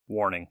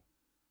Warning: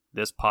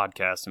 this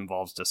podcast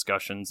involves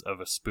discussions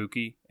of a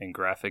spooky and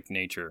graphic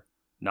nature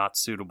not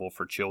suitable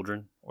for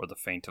children or the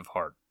faint of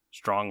heart.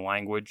 Strong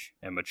language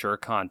and mature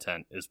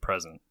content is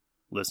present.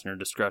 Listener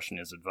discretion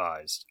is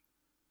advised.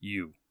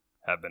 You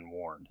have been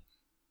warned.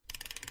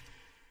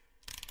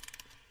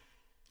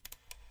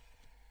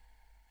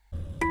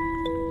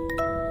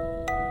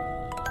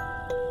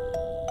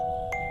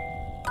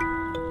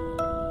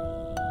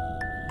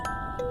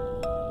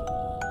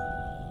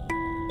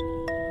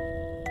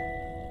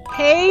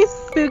 Hey,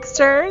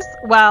 Spooksters!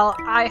 Well,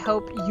 I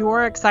hope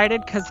you're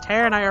excited because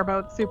Tara and I are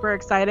both super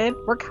excited.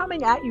 We're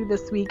coming at you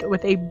this week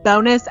with a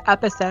bonus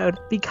episode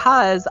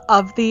because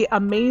of the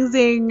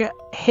amazing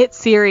hit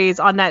series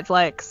on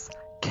Netflix,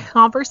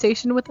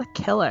 Conversation with a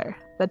Killer,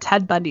 the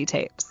Ted Bundy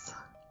tapes.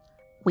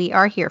 We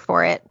are here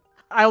for it.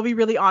 I'll be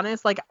really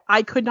honest,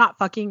 I could not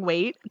fucking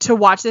wait to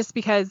watch this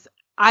because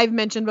I've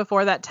mentioned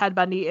before that Ted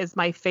Bundy is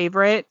my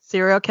favorite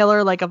serial killer,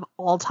 of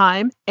all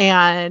time.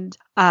 And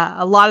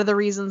a lot of the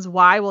reasons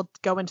why, we'll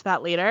go into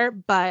that later.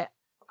 But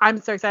I'm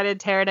so excited.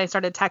 Tara and I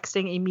started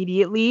texting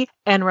immediately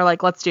and we're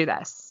like, let's do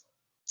this.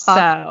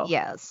 So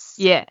yes.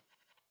 Yeah.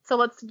 So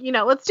let's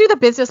do the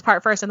business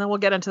part first and then we'll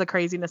get into the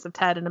craziness of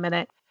Ted in a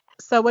minute.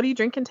 So what are you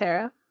drinking,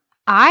 Tara?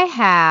 I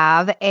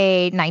have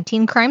a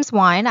 19 Crimes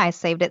wine. I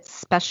saved it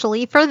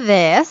specially for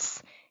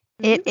this.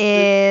 It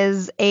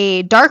is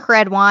a dark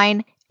red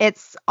wine.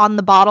 It's on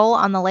the bottle,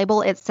 on the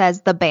label, it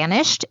says The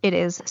Banished. It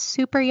is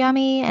super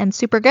yummy and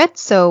super good.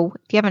 So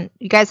if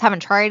you guys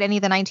haven't tried any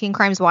of the 19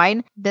 Crimes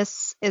wine,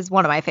 this is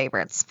one of my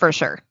favorites for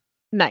sure.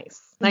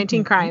 Nice.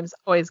 19 Crimes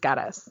always got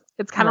us.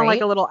 It's kind of like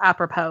a little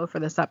apropos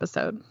for this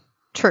episode.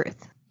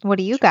 Truth. What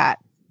do you got?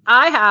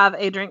 I have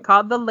a drink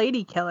called The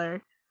Lady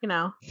Killer.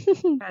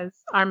 Because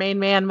our main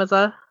man was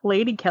a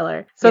lady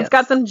killer. So It's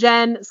got some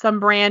gin,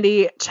 some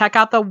brandy. Check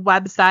out the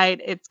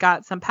website. It's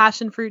got some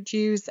passion fruit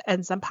juice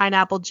and some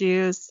pineapple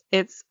juice.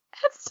 It's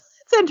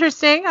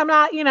interesting. I'm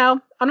not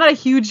a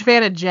huge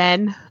fan of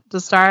gin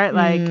to start.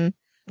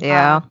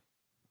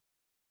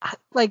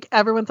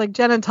 Everyone's like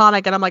gin and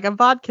tonic, and I'm like, a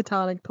vodka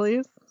tonic,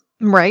 please.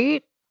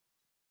 Right.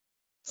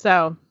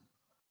 So,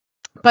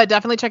 but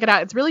definitely check it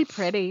out. It's really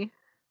pretty.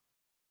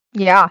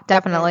 Yeah,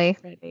 definitely.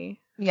 Very pretty.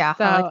 Yeah,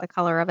 so, I like the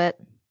color of it.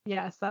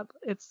 Yes,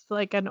 it's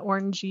like an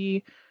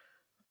orangey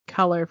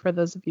color for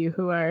those of you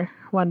who are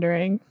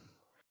wondering.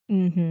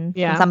 Mm-hmm.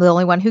 Yeah. Since I'm the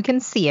only one who can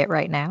see it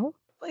right now.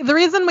 The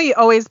reason we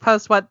always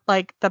post what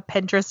the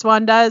Pinterest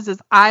one does is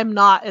I'm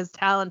not as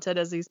talented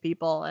as these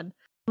people, and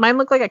mine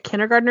look like a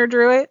kindergartner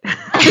drew it.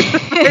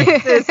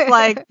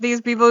 It's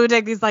these people who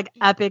take these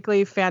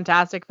epically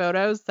fantastic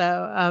photos.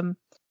 So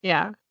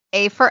yeah.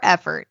 A for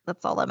effort.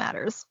 That's all that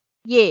matters.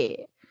 Yeah.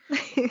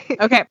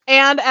 Okay.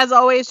 And as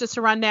always, just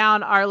to run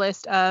down our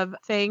list of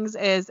things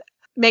is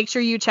make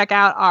sure you check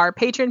out our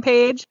Patreon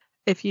page.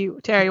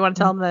 Tara, you want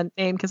to tell them the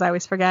name because I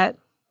always forget.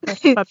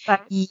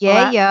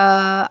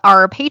 Yeah.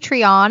 Our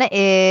Patreon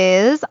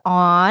is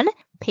on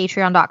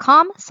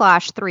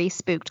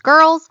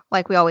patreon.com/3spookedgirls.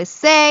 Like we always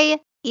say,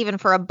 even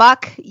for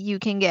 $1, you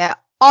can get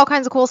all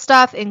kinds of cool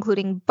stuff,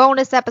 including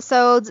bonus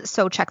episodes.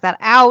 So check that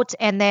out.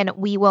 And then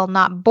we will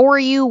not bore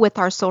you with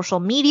our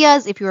social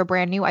medias. If you're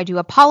brand new, I do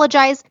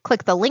apologize.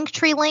 Click the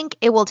Linktree link.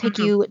 It will take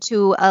you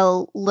to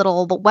a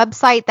little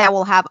website that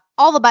will have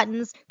all the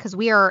buttons because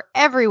we are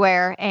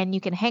everywhere and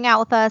you can hang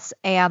out with us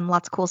and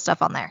lots of cool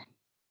stuff on there.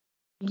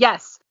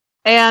 Yes.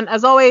 And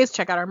as always,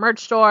 check out our merch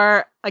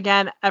store.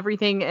 Again,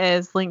 everything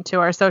is linked to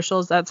our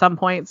socials at some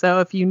point.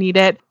 So if you need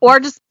it, or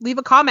just leave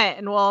a comment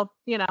and we'll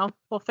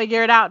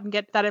figure it out and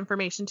get that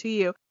information to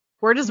you.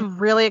 We're just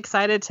really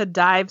excited to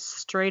dive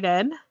straight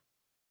in.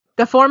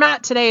 The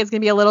format today is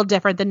going to be a little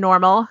different than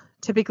normal.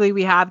 Typically,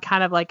 we have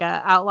kind of like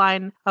a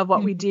outline of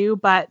what we do,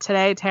 but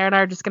today, Tara and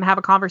I are just going to have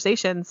a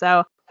conversation.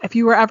 So if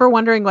you were ever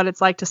wondering what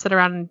it's like to sit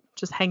around and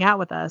just hang out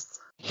with us,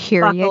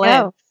 here you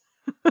go.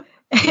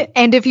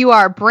 And if you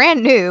are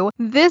brand new,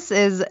 this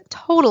is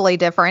totally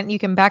different. You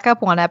can back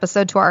up one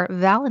episode to our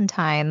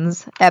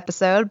Valentine's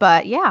episode,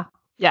 but yeah.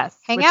 Yes.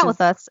 Hang out with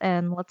us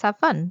and let's have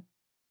fun.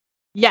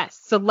 Yes.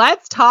 So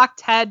let's talk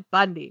Ted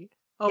Bundy.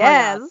 Oh,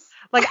 yes.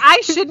 I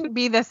shouldn't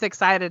be this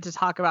excited to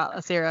talk about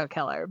a serial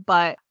killer,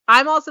 but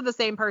I'm also the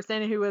same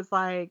person who is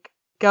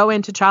go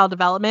into child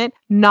development,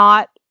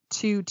 not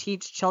to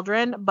teach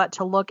children, but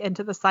to look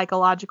into the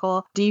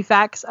psychological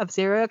defects of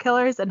serial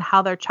killers and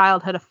how their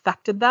childhood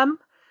affected them.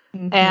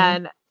 Mm-hmm.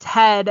 And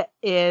Ted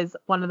is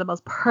one of the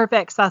most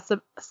perfect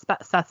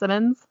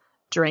specimens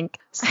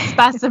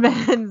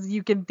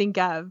you can think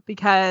of,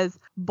 because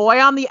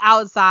boy on the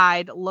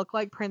outside looked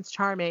like Prince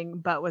Charming,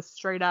 but was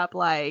straight up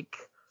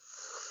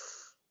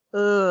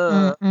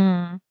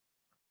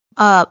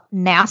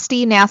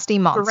nasty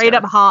monster. Straight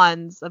up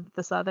Hans of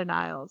the Southern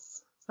Isles.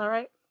 Is that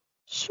right?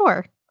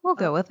 Sure. We'll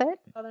go with it.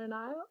 Southern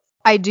Isles?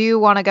 I do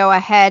want to go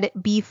ahead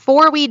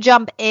before we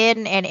jump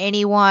in and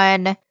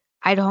anyone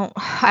I don't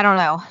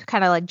know,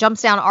 kind of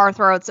jumps down our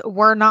throats.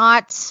 We're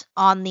not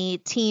on the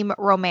team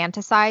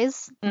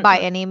romanticize by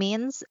any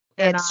means.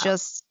 It's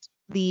just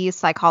the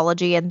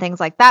psychology and things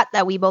like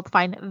that we both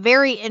find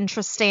very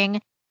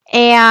interesting.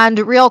 And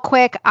real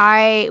quick,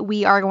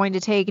 we are going to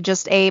take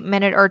just a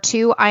minute or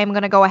two. I am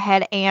going to go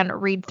ahead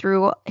and read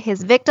through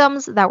his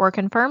victims that were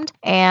confirmed,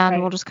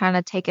 and we'll just kind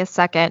of take a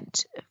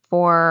second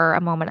for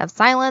a moment of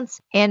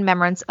silence in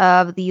remembrance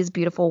of these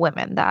beautiful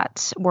women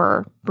that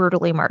were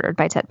brutally murdered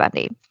by Ted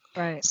Bundy.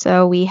 Right.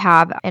 So we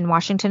have in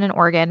Washington and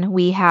Oregon,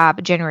 we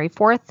have January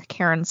 4th,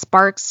 Karen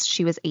Sparks.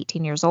 She was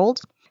 18 years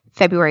old.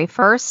 February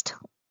 1st,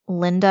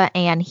 Linda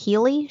Ann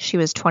Healy. She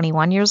was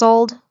 21 years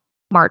old.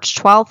 March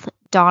 12th,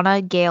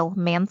 Donna Gail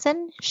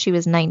Manson. She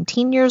was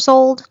 19 years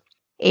old.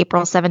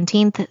 April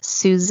 17th,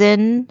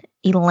 Susan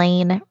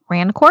Elaine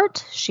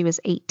Rancourt. She was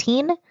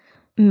 18.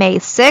 May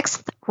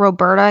 6th,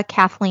 Roberta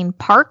Kathleen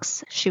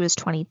Parks. She was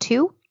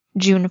 22.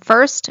 June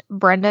 1st,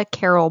 Brenda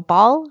Carol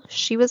Ball.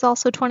 She was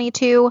also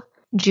 22.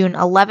 June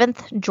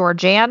 11th,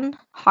 Georgianne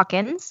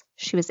Hawkins.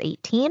 She was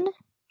 18.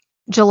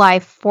 July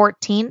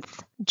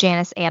 14th,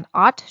 Janice Ann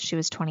Ott. She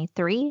was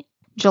 23.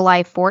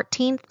 July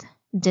 14th,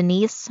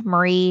 Denise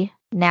Marie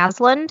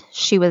Nasland.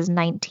 She was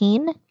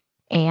 19.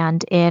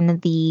 And in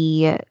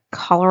the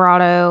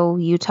Colorado,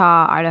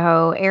 Utah,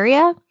 Idaho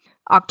area,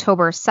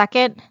 October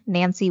 2nd,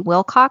 Nancy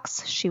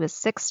Wilcox. She was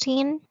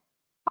 16.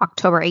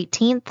 October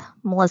 18th,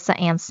 Melissa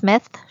Ann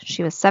Smith.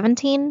 She was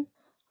 17.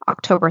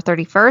 October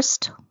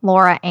 31st,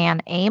 Laura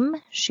Ann Aim.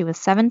 She was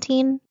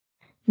 17.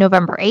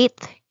 November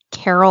 8th,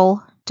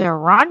 Carol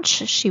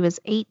DeRanch. She was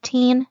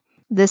 18.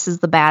 This is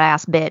the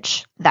badass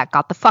bitch that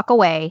got the fuck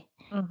away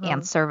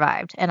and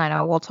survived. And I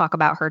know we'll talk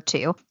about her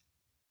too.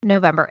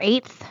 November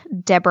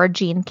 8th, Deborah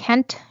Jean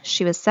Kent.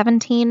 She was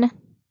 17.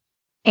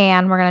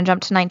 And we're going to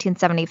jump to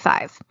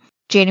 1975.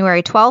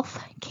 January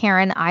 12th,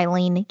 Karen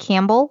Eileen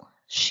Campbell.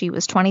 She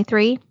was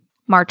 23.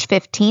 March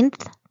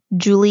 15th,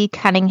 Julie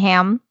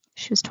Cunningham.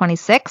 She was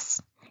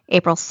 26.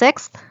 April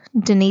 6th,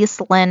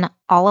 Denise Lynn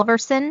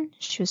Oliverson.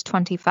 She was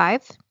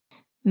 25.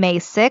 May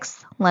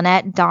 6th,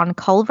 Lynette Dawn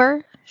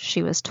Culver.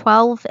 She was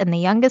 12 and the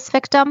youngest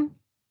victim.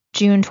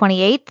 June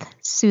 28th,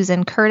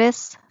 Susan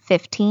Curtis,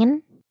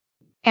 15.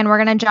 And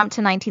we're going to jump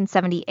to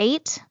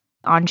 1978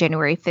 on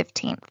January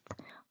 15th.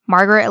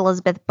 Margaret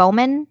Elizabeth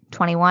Bowman,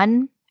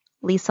 21.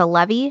 Lisa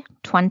Levy,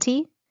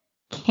 20.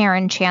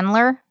 Karen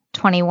Chandler,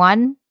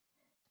 21.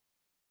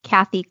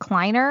 Kathy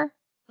Kleiner,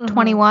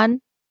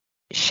 21.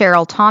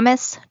 Cheryl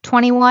Thomas,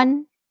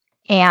 21.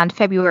 And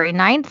February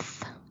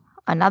 9th,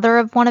 another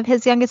of one of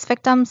his youngest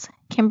victims,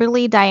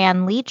 Kimberly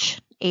Diane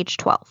Leach, age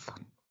 12.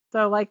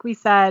 So like we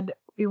said,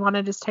 we want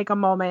to just take a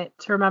moment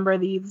to remember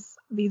these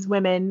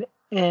women,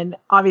 and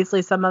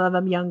obviously some of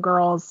them young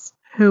girls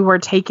who were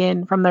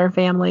taken from their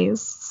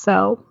families.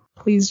 So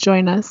please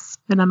join us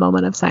in a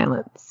moment of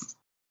silence.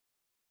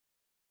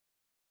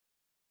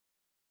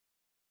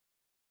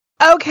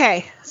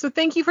 Okay, so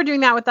thank you for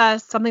doing that with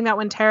us. Something that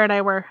when Tara and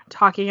I were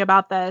talking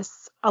about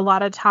this, a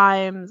lot of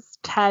times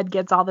Ted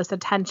gets all this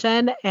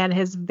attention and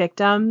his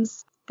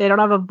victims, they don't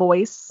have a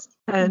voice.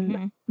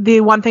 And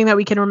the one thing that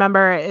we can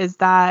remember is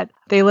that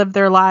they lived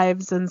their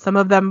lives, and some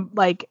of them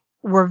like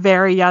were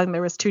very young.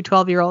 There was two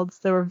 12-year-olds.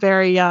 They were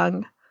very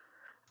young.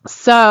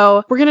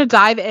 So we're going to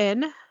dive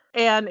in.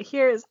 And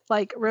here's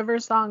like River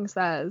Song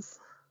says,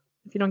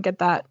 if you don't get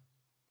that.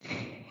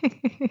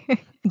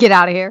 Get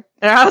out of here.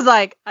 And I was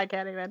like, I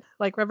can't even.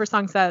 Like River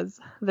Song says,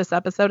 this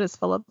episode is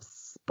full of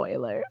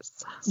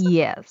spoilers.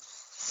 Yes.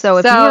 So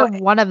if you're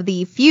one of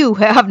the few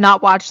who have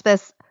not watched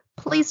this,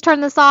 please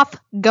turn this off,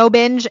 go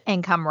binge,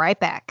 and come right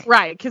back.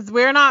 Right, because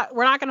we're not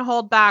going to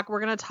hold back. We're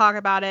going to talk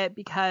about it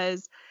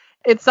because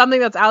it's something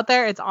that's out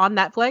there. It's on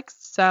Netflix.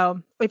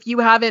 So if you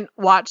haven't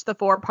watched the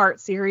 4-part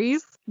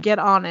series, get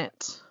on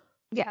it.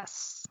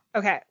 Yes.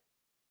 Okay.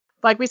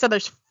 Like we said,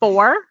 there's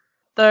 4.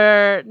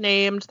 They're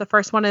named. The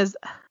first one is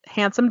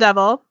Handsome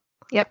Devil.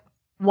 Yep.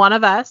 One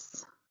of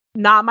Us.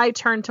 Not My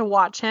Turn to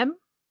Watch Him.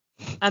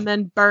 And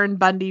then Burn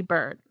Bundy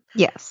Burn.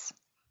 Yes.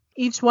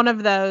 Each one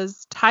of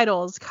those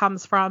titles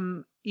comes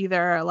from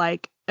either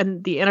like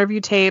the interview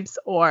tapes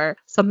or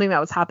something that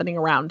was happening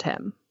around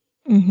him.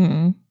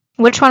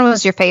 Which one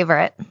was your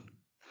favorite?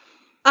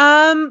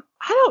 I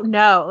don't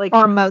know. Like,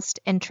 or most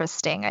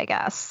interesting, I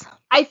guess.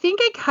 I think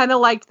I kind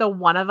of liked the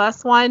One of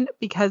Us one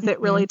because it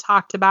really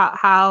talked about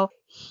how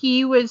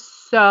he was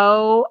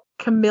so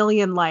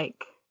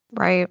chameleon-like.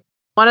 Right.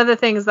 One of the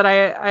things that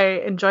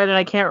I enjoyed, and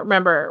I can't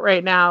remember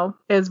right now,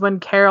 is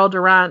when Carol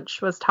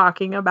DeRanch was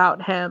talking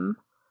about him.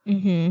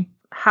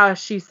 How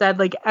she said,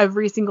 like,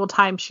 every single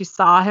time she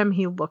saw him,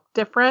 he looked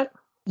different.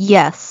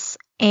 Yes.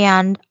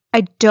 And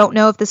I don't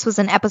know if this was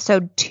in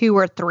episode 2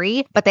 or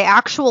 3, but they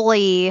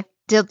actually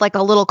did like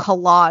a little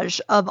collage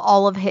of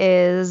all of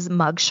his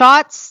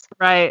mugshots.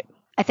 Right.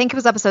 I think it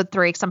was episode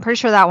 3, because I'm pretty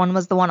sure that one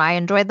was the one I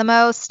enjoyed the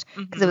most,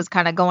 because it was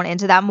kind of going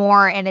into that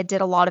more, and it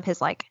did a lot of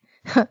his, like,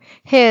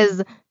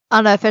 his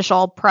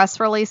unofficial press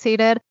release he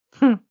did.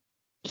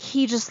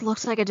 He just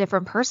looks like a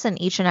different person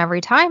each and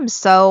every time,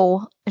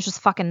 so it's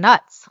just fucking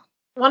nuts.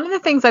 One of the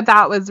things I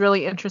thought was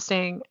really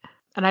interesting,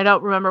 and I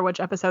don't remember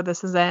which episode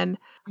this is in,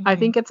 I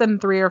think it's in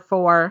 3 or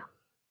 4,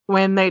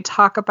 when they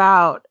talk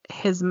about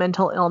his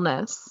mental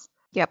illness.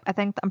 Yep,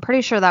 I'm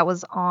pretty sure that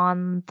was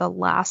on the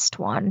last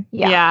one.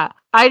 Yeah.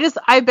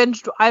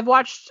 I've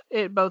watched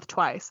it both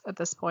twice at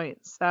this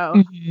point. So,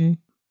 Mhm.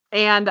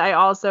 and I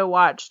also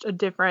watched a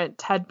different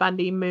Ted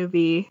Bundy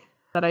movie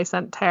that I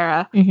sent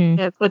Tara.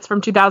 Mhm. It's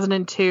from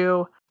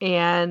 2002,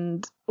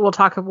 and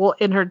we'll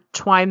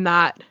intertwine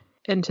that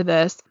into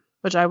this,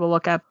 which I will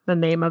look up the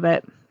name of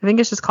it. I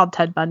think it's just called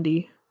Ted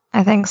Bundy.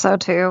 I think so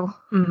too.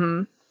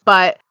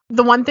 But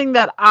the one thing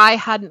that I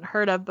hadn't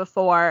heard of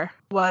before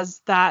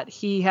was that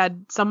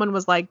someone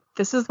was like,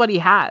 this is what he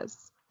has.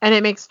 And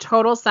it makes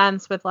total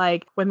sense with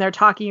like when they're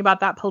talking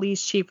about that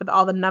police chief with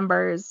all the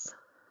numbers,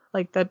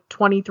 like the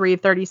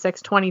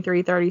 2336,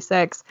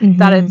 2336,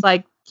 that it's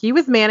like he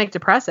was manic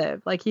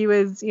depressive. Like he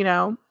was,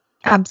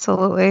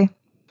 Absolutely.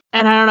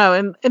 And I don't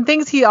know. And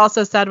things he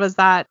also said was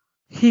that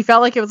he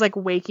felt like it was like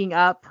waking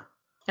up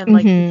and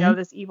like,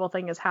 this evil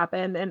thing has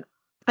happened. And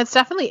it's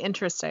definitely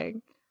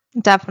interesting.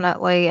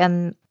 Definitely.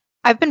 And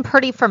I've been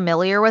pretty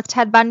familiar with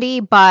Ted Bundy,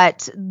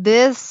 but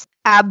this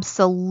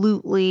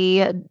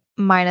absolutely,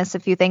 minus a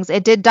few things,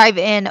 it did dive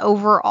in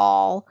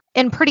overall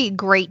in pretty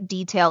great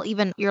detail.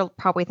 Even you're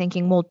probably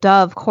thinking, well,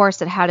 duh, of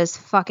course it had his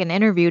fucking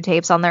interview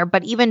tapes on there,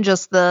 but even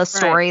just the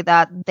story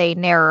that they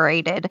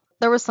narrated,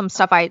 there was some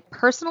stuff I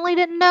personally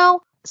didn't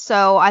know.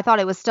 So I thought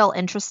it was still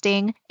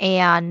interesting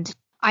and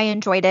I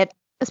enjoyed it,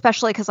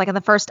 especially because like in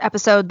the first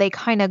episode, they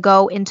kind of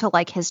go into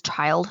like his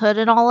childhood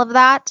and all of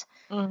that.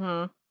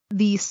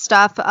 The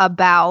stuff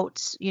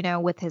about,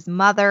 with his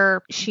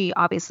mother, she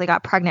obviously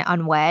got pregnant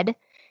unwed.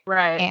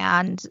 Right.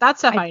 And that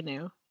stuff I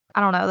knew.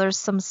 I don't know. There's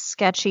some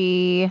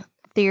sketchy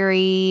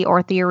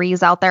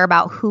theories out there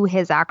about who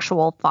his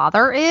actual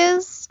father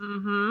is.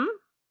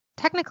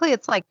 Technically,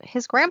 it's like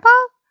his grandpa,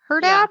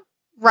 her dad.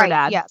 Yeah, right. Her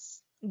dad.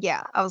 Yes.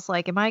 Yeah. I was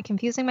like, am I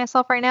confusing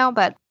myself right now?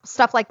 But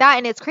stuff like that.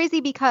 And it's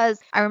crazy because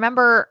I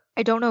remember,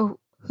 I don't know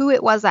who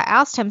it was that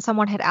asked him.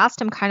 Someone had asked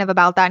him kind of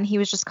about that. And he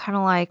was just kind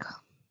of like,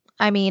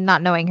 I mean,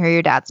 not knowing who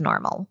your dad's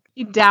normal.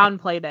 He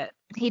downplayed it.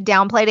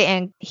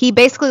 And he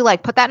basically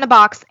like put that in a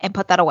box and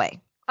put that away.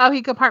 Oh,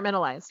 he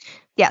compartmentalized.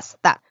 Yes,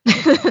 that.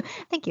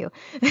 Thank you.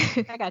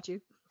 I got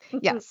you.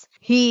 Yes.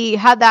 He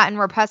had that and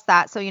repressed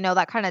that. So,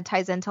 that kind of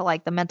ties into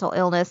like the mental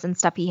illness and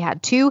stuff he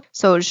had too.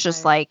 So it's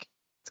just like,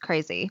 it's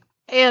crazy.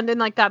 And in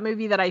like that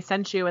movie that I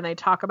sent you and they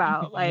talk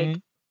about like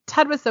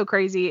Ted was so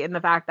crazy in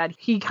the fact that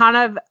he kind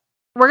of,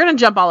 we're going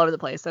to jump all over the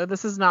place. So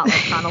this is not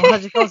like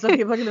chronological. So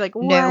people are going to be like,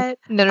 what?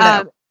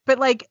 No. But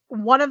like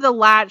one of the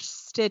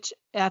last stitch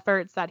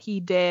efforts that he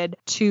did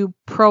to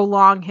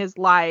prolong his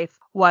life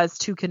was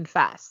to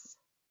confess.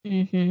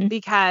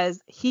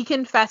 Because he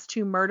confessed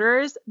to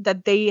murders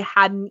that they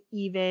hadn't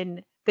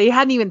even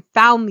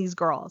found these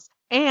girls.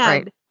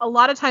 And a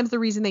lot of times the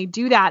reason they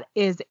do that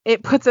is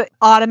it puts an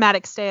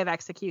automatic stay of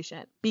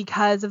execution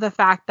because of the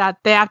fact that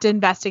they have to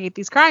investigate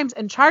these crimes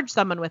and charge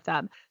someone with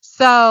them.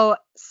 So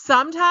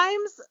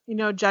sometimes,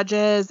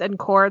 judges and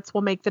courts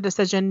will make the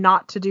decision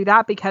not to do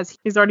that because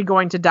he's already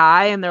going to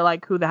die. And they're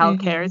like, who the hell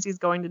cares? He's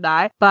going to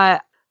die.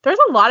 But there's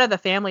a lot of the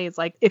families,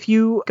 like if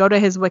you go to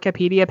his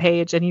Wikipedia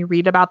page and you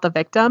read about the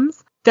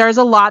victims, there's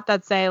a lot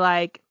that say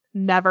like,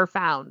 never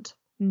found.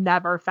 And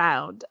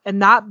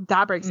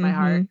that breaks my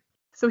heart.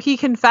 So he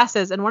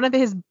confesses, and one of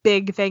his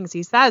big things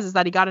he says is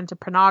that he got into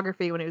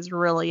pornography when he was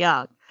really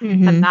young,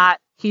 and that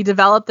he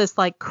developed this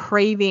like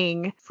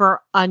craving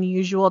for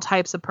unusual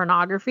types of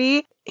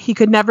pornography. He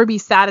could never be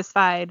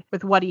satisfied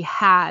with what he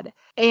had.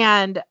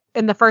 And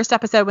in the first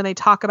episode, when they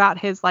talk about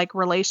his like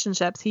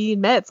relationships, he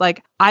admits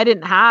like, I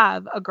didn't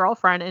have a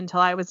girlfriend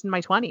until I was in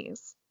my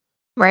 20s.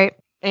 Right.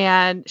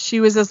 And she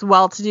was this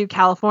well-to-do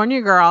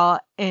California girl,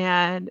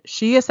 and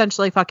she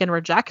essentially fucking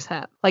rejects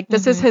him. Like,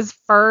 this is his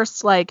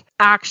first, like,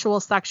 actual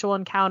sexual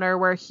encounter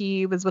where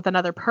he was with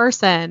another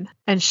person,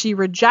 and she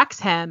rejects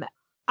him.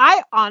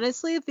 I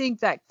honestly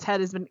think that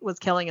Ted was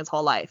killing his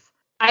whole life.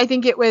 I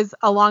think it was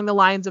along the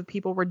lines of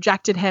people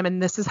rejected him,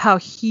 and this is how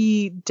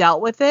he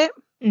dealt with it.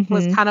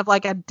 Was kind of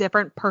like a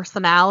different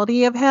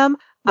personality of him.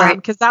 Right.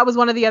 Because that was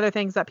one of the other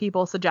things that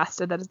people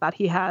suggested, that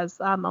he has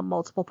a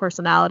multiple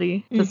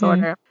personality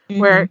disorder,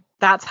 where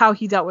that's how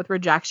he dealt with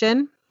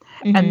rejection.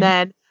 And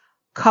then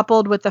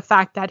coupled with the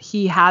fact that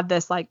he had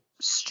this like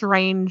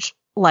strange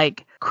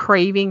like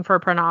craving for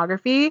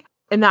pornography.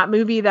 In that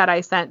movie that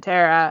I sent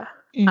Tara,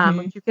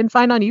 which you can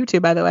find on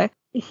YouTube, by the way,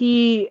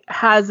 he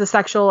has a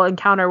sexual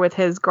encounter with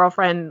his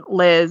girlfriend,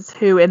 Liz,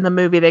 who in the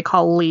movie they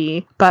call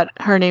Lee, but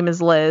her name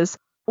is Liz,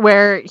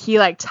 where he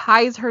like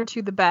ties her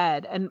to the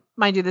bed. And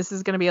mind you, this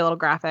is going to be a little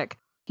graphic.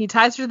 He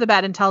ties her to the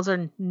bed and tells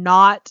her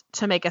not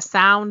to make a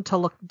sound, to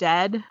look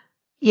dead.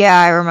 Yeah,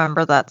 I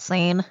remember that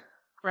scene.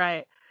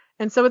 Right.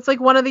 And so it's like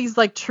one of these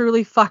like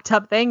truly fucked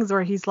up things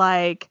where he's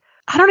like,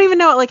 I don't even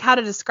know like how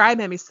to describe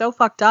him. He's so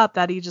fucked up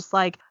that he just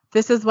like,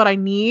 this is what I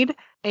need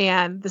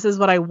and this is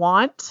what I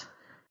want.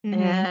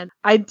 And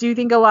I do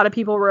think a lot of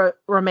people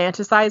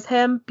romanticize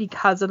him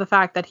because of the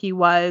fact that he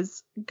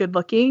was good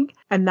looking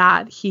and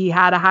that he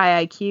had a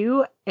high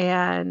IQ,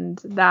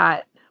 and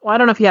that, well, I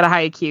don't know if he had a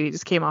high IQ. He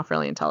just came off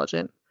really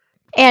intelligent.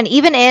 And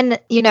even in,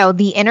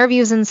 the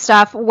interviews and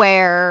stuff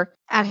where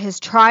at his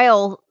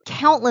trial,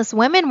 countless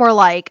women were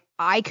like,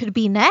 I could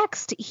be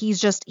next. He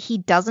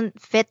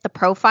doesn't fit the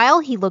profile.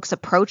 He looks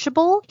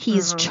approachable.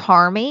 He's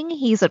charming.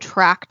 He's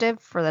attractive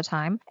for the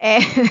time.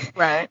 And,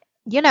 Right.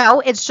 you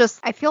know, it's just,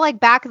 I feel like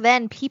back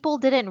then people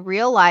didn't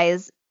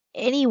realize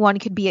anyone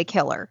could be a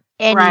killer.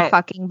 Any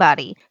fucking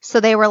buddy. So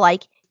they were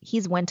like,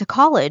 he's went to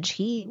college.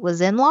 He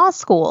was in law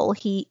school.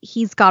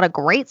 He's got a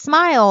great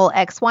smile,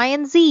 X, Y,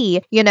 and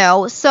Z, you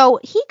know, so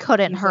he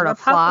couldn't hurt a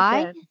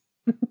fly.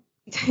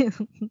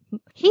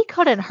 He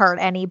couldn't hurt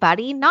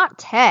anybody, not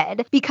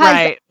Ted,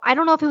 because I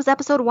don't know if it was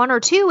episode 1 or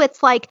 2.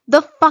 It's like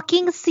the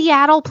fucking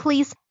Seattle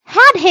police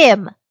had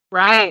him.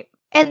 Right.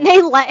 And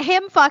they let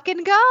him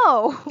fucking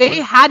go. They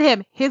had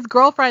him. His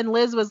girlfriend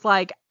Liz was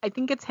like, I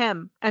think it's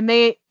him. And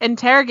they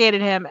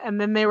interrogated him. And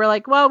then they were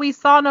like, well, we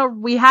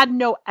had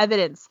no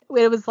evidence.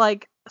 It was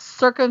like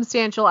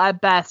circumstantial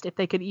at best, if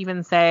they could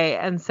even say.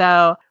 And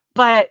so,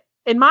 but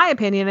in my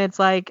opinion, it's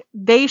like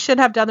they should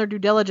have done their due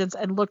diligence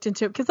and looked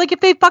into it. Because like if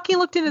they fucking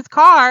looked in his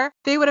car,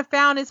 they would have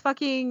found his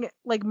fucking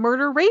like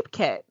murder rape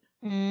kit.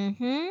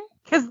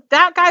 Because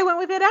that guy went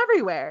with it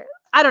everywhere.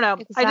 I don't know.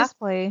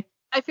 Exactly.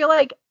 I feel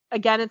like,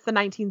 again, it's the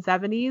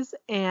 1970s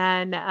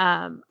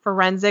and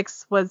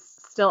forensics was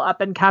still up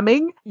and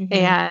coming.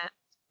 And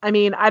I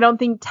mean, I don't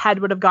think Ted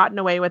would have gotten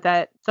away with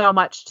it so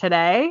much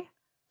today.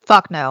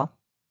 Fuck no.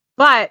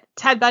 But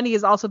Ted Bundy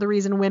is also the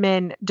reason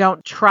women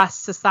don't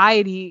trust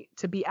society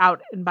to be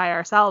out and by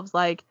ourselves.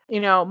 Like, you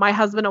know, my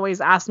husband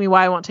always asks me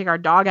why I won't take our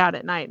dog out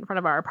at night in front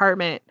of our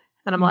apartment.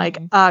 And I'm like,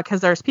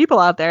 because there's people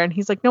out there. And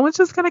he's like, no one's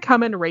just going to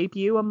come and rape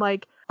you. I'm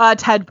like,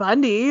 Ted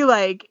Bundy,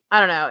 like, I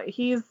don't know.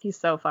 He's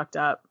so fucked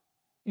up.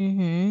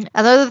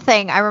 Another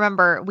thing I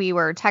remember we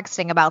were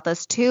texting about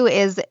this too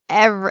is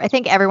I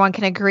think everyone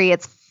can agree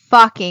it's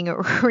fucking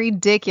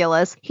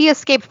ridiculous. He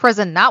escaped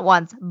prison not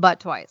once, but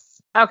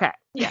twice. Okay.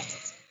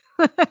 Yes.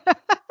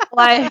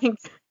 Like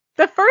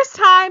the first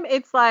time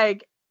it's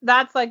like,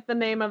 that's like the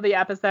name of the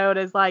episode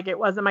is like, it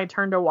wasn't my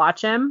turn to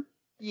watch him.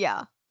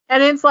 Yeah.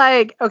 And it's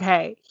like,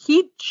 okay,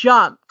 he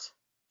jumped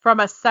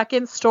from a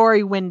second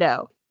story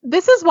window.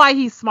 This is why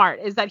he's smart,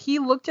 is that he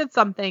looked at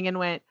something and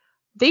went,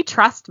 they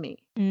trust me.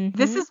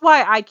 This is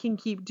why I can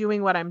keep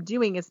doing what I'm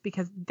doing, is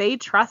because they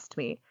trust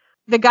me.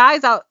 The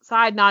guy's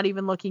outside not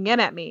even looking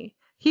in at me.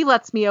 He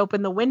lets me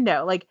open the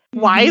window. Like,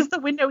 why is the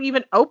window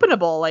even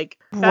openable? Like,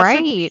 that's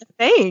a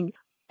thing.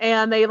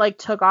 And they like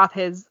took off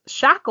his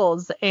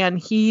shackles and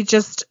he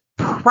just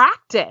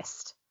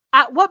practiced.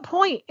 At what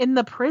point in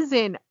the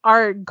prison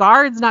are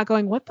guards not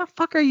going, what the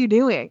fuck are you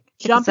doing?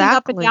 Jumping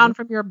up and down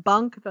from your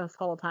bunk this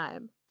whole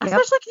time.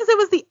 Especially because it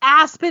was the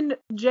Aspen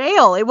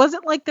jail. It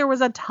wasn't like there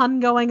was a ton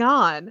going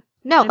on.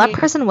 No, that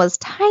prison was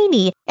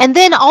tiny. And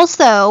then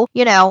also,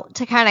 you know,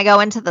 to kind of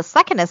go into the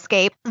second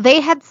escape,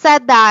 they had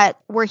said that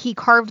where he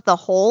carved the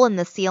hole in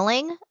the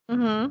ceiling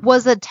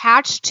was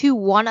attached to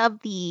one of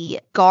the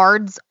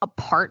guards'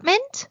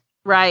 apartment.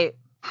 Right.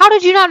 How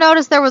did you not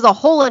notice there was a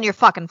hole in your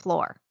fucking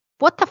floor?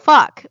 What the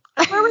fuck?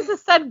 Where was the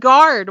said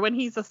guard when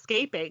he's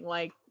escaping?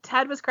 Like,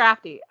 Ted was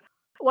crafty.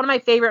 One of my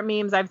favorite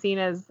memes I've seen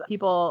is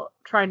people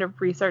trying to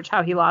research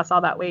how he lost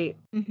all that weight.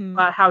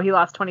 How he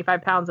lost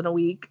 25 pounds in a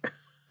week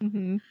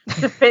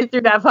to fit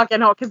through that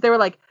fucking hole. Because they were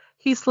like,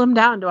 he slimmed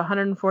down to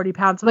 140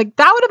 pounds. I'm like,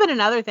 that would have been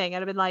another thing. I'd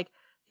have been like,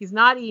 he's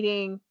not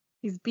eating.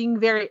 He's being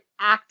very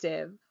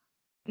active.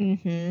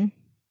 I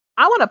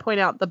want to point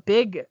out the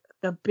big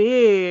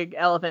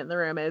elephant in the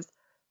room is,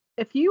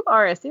 if you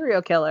are a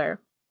serial killer,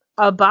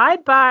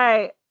 abide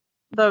by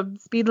the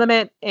speed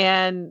limit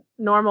and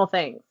normal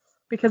things.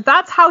 Because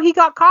that's how he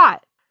got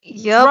caught.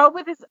 Yep. Drove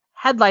with his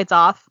headlights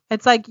off.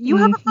 It's like, you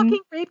have a fucking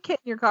rape kit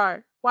in your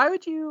car. Why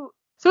would you?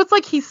 So it's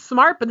like he's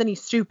smart, but then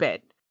he's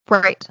stupid.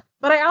 Right.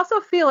 But I also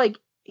feel like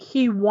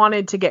he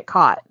wanted to get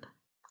caught.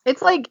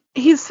 It's like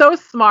he's so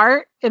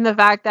smart in the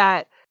fact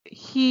that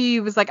he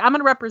was like, I'm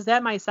going to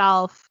represent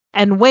myself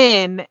and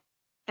win.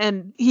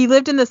 And he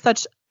lived in this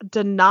such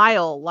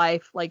denial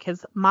life. Like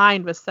his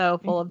mind was so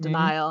full of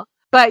denial.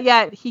 But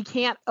yet he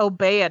can't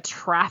obey a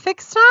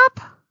traffic stop.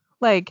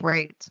 Like,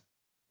 right.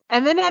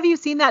 And then have you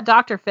seen that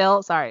Dr.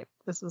 Phil? Sorry,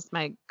 this was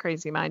my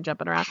crazy mind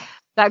jumping around.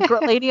 That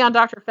lady on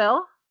Dr.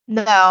 Phil?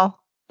 No.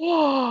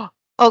 Oh,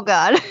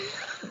 God.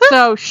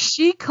 So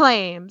she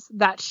claims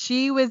that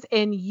she was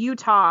in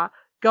Utah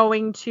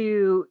going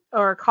to,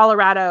 or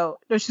Colorado.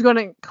 No, she's going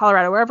to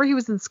Colorado, wherever he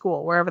was in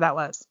school, wherever that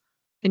was.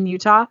 In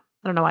Utah?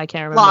 I don't know why I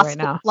can't remember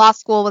now. Law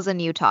school was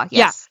in Utah,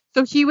 yes.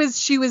 Yeah. So she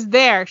was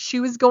there. She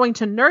was going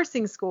to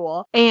nursing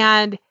school,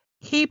 and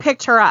he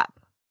picked her up.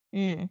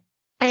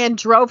 And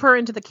drove her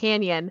into the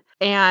canyon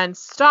and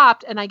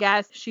stopped. And I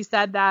guess she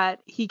said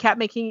that he kept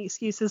making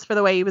excuses for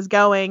the way he was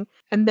going.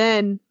 And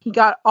then he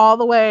got all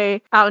the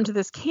way out into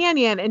this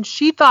canyon and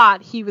she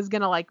thought he was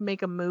going to like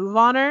make a move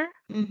on her.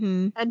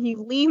 And he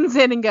leans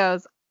in and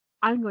goes,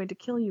 I'm going to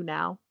kill you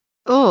now.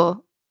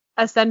 Oh.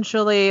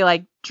 Essentially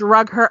like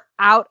drug her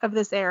out of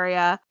this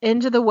area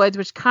into the woods,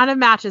 which kind of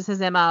matches his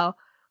MO.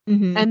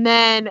 And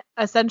then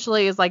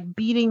essentially is like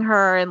beating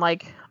her and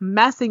like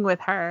messing with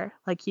her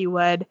like he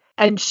would.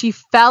 And she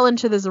fell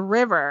into this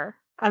river.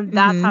 And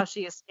that's how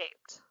she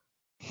escaped.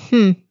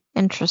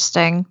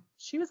 Interesting.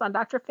 She was on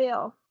Dr.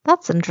 Phil.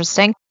 That's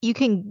interesting. You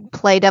can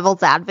play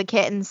devil's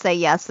advocate and say,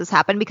 yes, this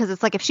happened, because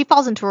it's like if she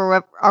falls into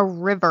a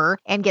river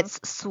and gets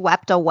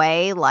swept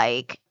away,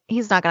 like,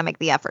 he's not going to make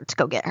the effort to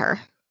go get her.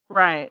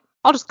 Right.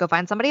 I'll just go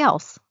find somebody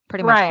else.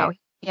 Pretty much how,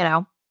 you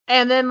know.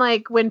 And then,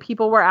 like, when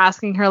people were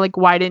asking her, like,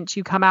 why didn't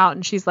you come out?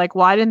 And she's like,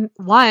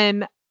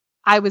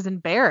 I was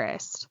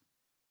embarrassed.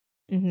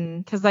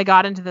 Because I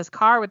got into this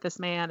car with this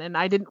man, and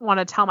I didn't want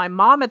to tell my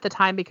mom at the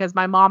time because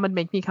my mom would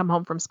make me come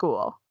home from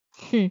school.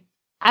 And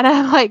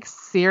I'm like,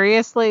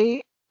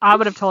 seriously? I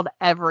would have told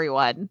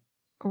everyone.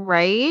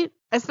 Right?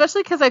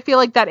 Especially because I feel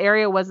like that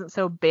area wasn't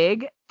so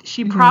big.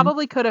 She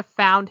probably could have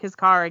found his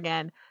car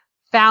again,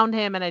 found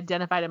him, and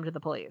identified him to the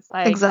police.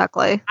 Like,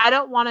 exactly. I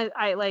don't want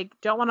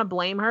to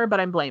blame her, but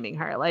I'm blaming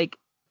her. Like,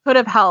 could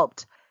have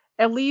helped.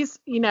 At least,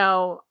 you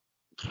know,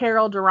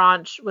 Carol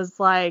Durant was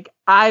like,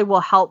 I will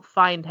help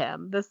find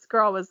him. This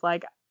girl was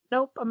like,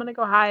 nope, I'm going to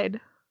go hide.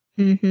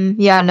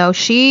 Yeah, no,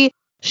 she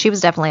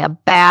was definitely a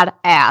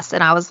badass.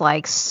 And I was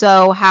like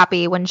so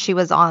happy when she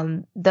was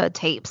on the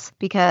tapes,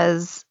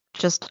 because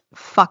just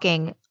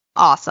fucking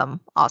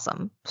awesome,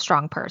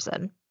 strong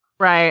person.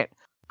 Right.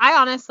 I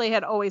honestly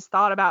had always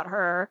thought about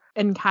her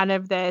in kind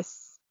of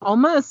this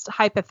almost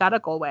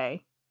hypothetical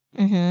way.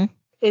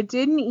 It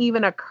didn't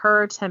even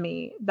occur to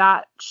me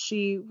that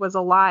she was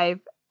alive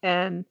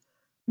and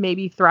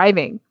maybe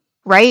thriving.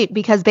 Right,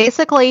 because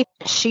basically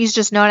she's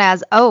just known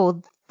as,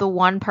 the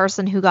one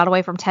person who got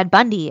away from Ted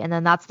Bundy, and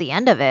then that's the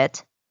end of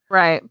it.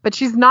 Right, but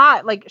she's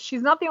not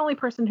the only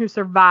person who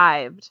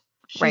survived.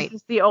 She's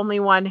just the only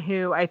one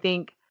who, I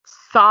think,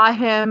 saw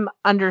him,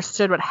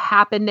 understood what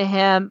happened to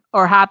him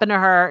or happened to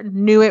her,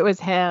 knew it was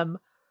him.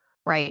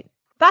 Right.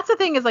 That's the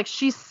thing, is like,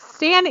 she's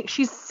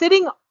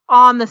sitting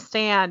on the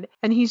stand,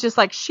 and he's just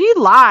like, she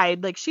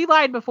lied. Like, she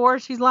lied before,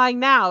 she's lying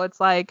now. It's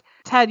like,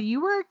 Ted,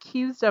 you were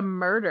accused of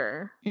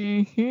murder.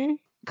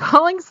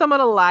 Calling someone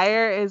a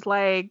liar is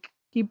like,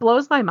 he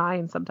blows my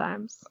mind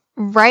sometimes.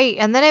 Right.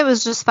 And then it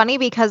was just funny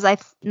because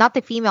not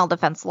the female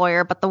defense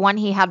lawyer, but the one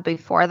he had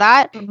before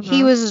that,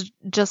 he was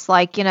just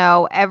like, you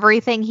know,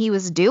 everything he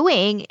was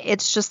doing,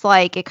 it's just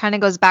like, it kind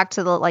of goes back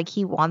to the, like,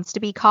 he wants to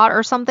be caught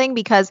or something,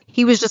 because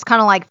he was just kind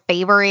of like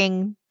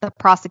favoring the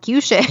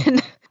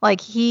prosecution.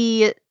 Like,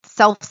 he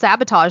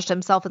self-sabotaged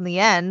himself in the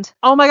end.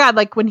 Oh my God.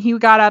 Like, when he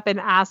got up and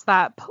asked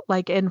that,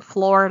 like, in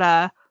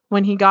Florida,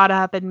 when he got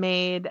up and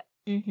made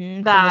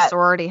from the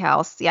sorority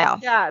house.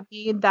 Yeah,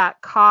 made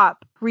that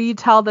cop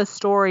retell the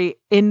story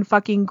in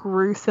fucking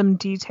gruesome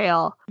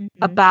detail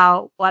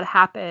about what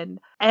happened.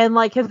 And,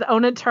 like, his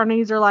own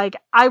attorneys are like,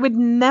 I would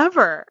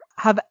never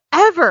have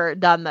ever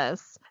done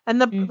this.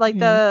 And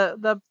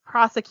the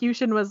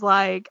prosecution was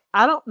like,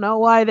 I don't know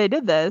why they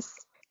did this.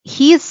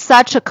 He's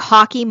such a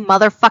cocky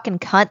motherfucking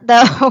cunt,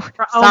 though.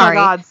 Oh my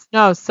God.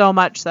 No, so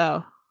much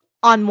so.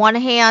 On one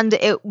hand,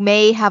 it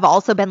may have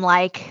also been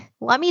like,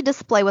 let me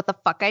display what the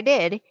fuck I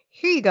did.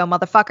 Here you go,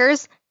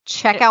 motherfuckers.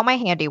 Check out my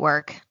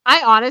handiwork.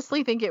 I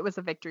honestly think it was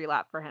a victory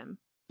lap for him.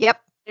 Yep.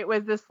 It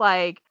was this,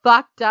 like,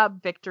 fucked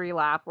up victory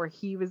lap where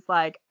he was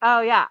like,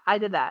 oh yeah, I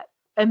did that.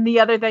 And the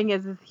other thing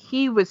is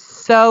he was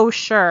so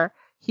sure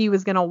he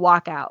was going to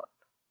walk out.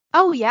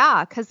 Oh,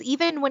 yeah, because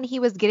even when he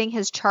was getting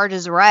his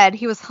charges read,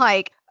 he was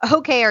like,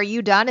 okay, are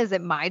you done? Is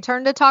it my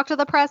turn to talk to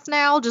the press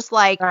now? Just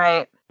like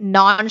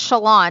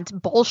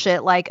nonchalant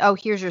bullshit, like, oh,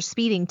 here's your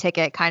speeding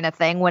ticket kind of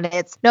thing, when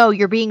it's, no,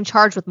 you're being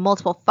charged with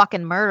multiple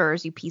fucking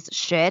murders, you piece of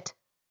shit.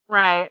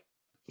 Right.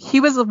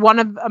 He was one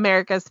of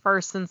America's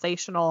first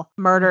sensational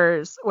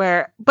murders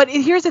but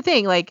here's the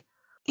thing, like,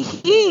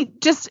 his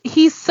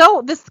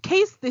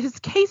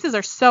cases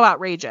are so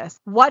outrageous.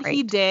 What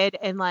he did,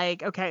 and,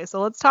 like, okay,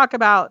 so let's talk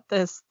about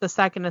the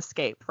second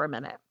escape for a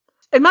minute.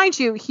 And mind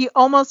you, he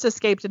almost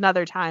escaped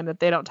another time that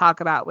they don't talk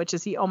about, which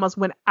is he almost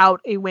went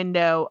out a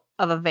window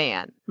of a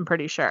van, I'm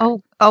pretty sure.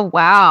 Oh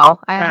wow.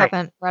 I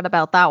haven't read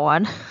about that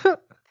one.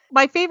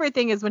 My favorite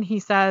thing is when he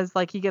says,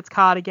 like, he gets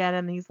caught again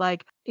and he's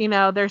like, you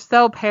know, they're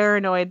so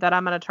paranoid that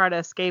I'm going to try to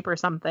escape or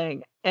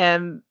something.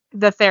 And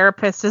the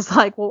therapist is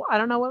like, well, I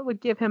don't know what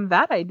would give him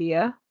that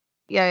idea.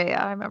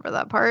 Yeah, I remember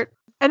that part.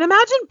 And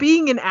imagine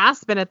being in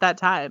Aspen at that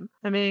time.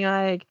 I mean,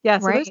 like, yeah,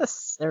 so there's a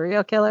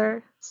serial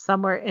killer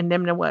somewhere in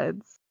Nimna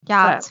Woods.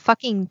 Yeah, it's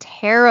fucking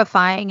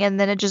terrifying. And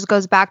then it just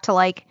goes back to,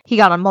 like, he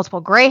got on multiple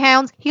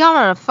Greyhounds. He got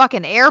on a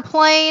fucking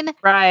airplane.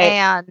 Right.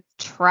 And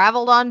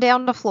traveled on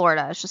down to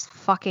Florida. It's just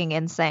fucking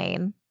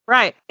insane.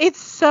 Right. It's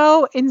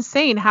so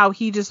insane how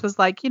he just was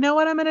like, you know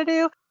what I'm going to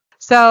do?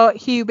 So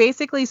he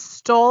basically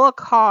stole a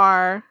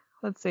car.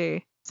 Let's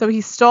see. So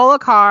he stole a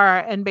car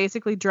and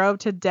basically drove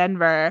to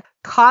Denver,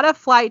 caught a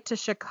flight to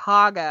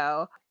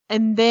Chicago,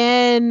 and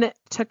then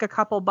took a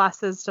couple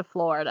buses to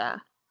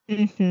Florida.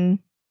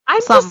 I'm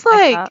just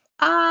like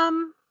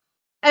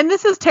and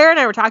this is Tara and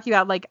I were talking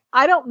about, like,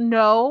 I don't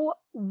know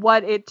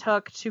what it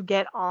took to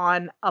get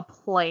on a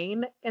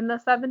plane in the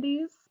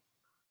 70s.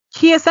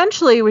 He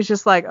essentially was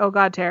just like, oh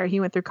God, Tara, he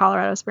went through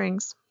Colorado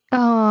Springs.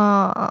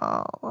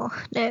 Oh,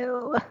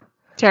 no.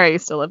 Tara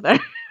used to live there.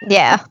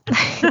 Yeah.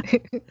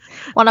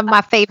 One of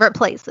my favorite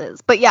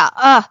places. But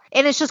yeah,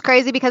 and it's just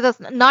crazy because it's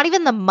not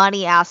even the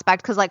money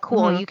aspect, because like,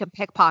 cool, you can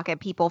pickpocket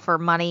people for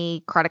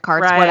money, credit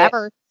cards,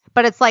 whatever.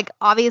 But it's like,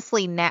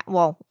 obviously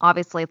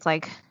obviously it's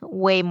like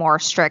way more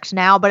strict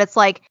now, but it's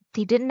like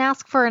they didn't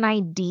ask for an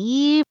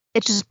ID.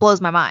 It just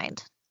blows my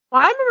mind.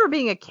 Well, I remember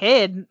being a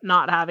kid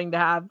not having to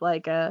have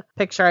like a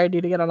picture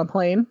ID to get on a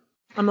plane.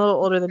 I'm a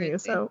little older than you,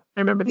 so I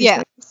remember these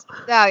things.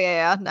 Oh,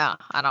 yeah. No,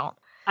 I don't.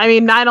 I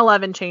mean,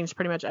 9/11 changed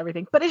pretty much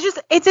everything. But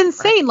it's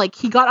insane. Like,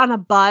 he got on a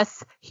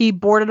bus, he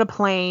boarded a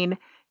plane,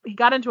 he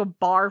got into a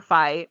bar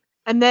fight,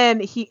 and then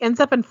he ends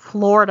up in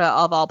Florida,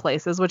 of all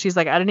places, which he's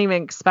like, I didn't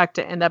even expect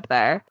to end up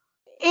there.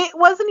 It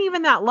wasn't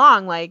even that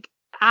long, like,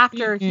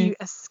 after he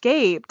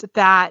escaped,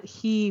 that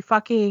he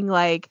fucking,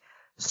 like,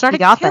 started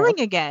killing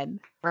again.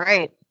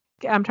 Right.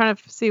 I'm trying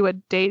to see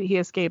what date he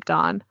escaped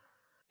on.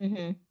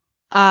 Mm-hmm.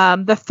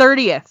 The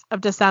 30th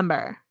of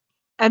December.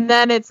 And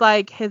then it's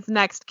like his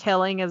next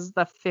killing is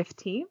the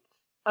 15th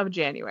of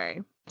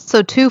January.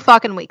 So 2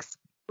 fucking weeks.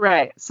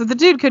 Right. So the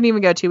dude couldn't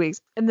even go 2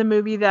 weeks. In the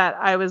movie that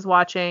I was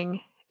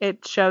watching,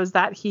 it shows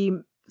that he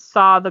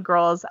saw the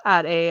girls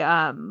at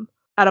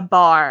a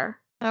bar.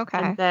 Okay.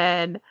 And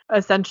then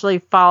essentially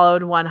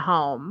followed one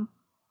home.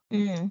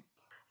 Mm-hmm.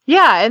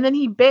 Yeah, and then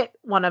he bit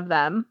one of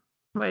them,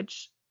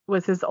 which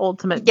was his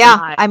ultimate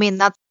demise. I mean,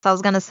 that's what I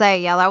was gonna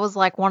say. Yeah, that was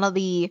like one of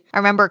the, I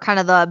remember kind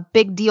of the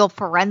big deal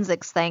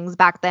forensics things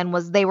back then,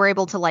 was they were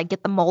able to like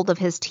get the mold of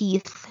his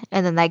teeth,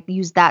 and then they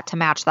used that to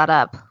match that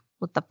up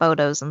with the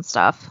photos and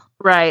stuff.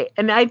 Right.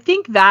 And I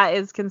think that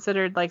is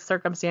considered like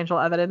circumstantial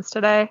evidence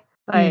today.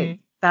 Like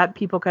that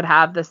people could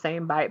have the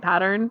same bite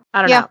pattern.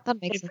 I don't know.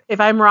 That makes sense.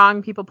 If I'm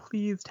wrong, people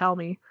please tell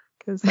me,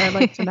 because I'd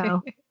like to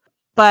know.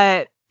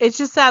 But it's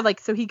just sad. Like,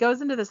 so he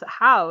goes into this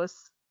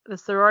house, the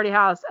sorority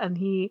house, and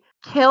he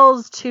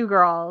kills 2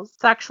 girls,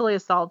 sexually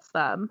assaults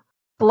them,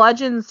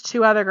 bludgeons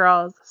 2 other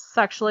girls,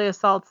 sexually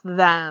assaults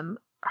them,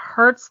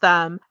 hurts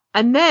them,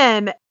 and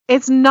then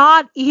it's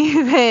not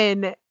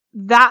even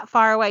that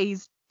far away.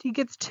 He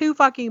gets 2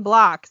 fucking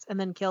blocks and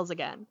then kills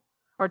again,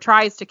 or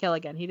tries to kill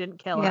again. He didn't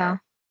kill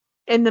her.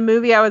 In the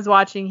movie I was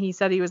watching, he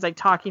said he was like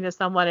talking to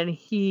someone, and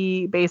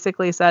he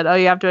basically said, "Oh,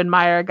 you have to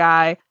admire a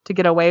guy to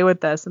get away with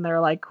this." And they were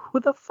like,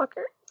 "Who the fuck?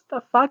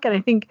 And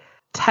I think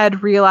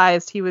Ted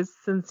realized he was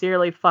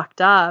sincerely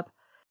fucked up.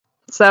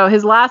 So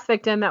his last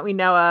victim that we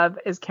know of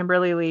is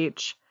Kimberly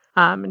Leach.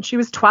 And she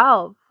was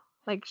 12.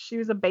 Like, she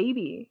was a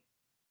baby.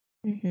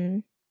 Mm-hmm.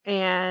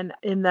 And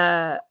in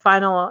the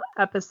final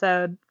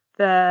episode,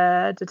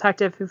 the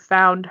detective who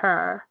found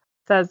her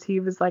says he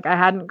was like, I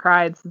hadn't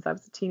cried since I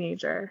was a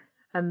teenager.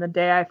 And the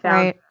day I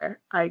found her,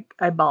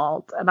 I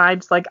bawled. And I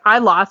just like, I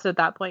lost it at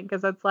that point,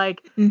 because it's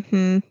like,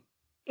 you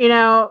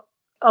know,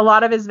 a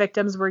lot of his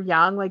victims were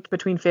young, like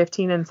between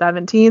 15 and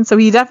 17. So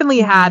he definitely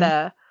had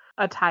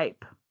a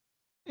type,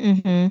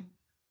 you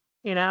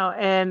know,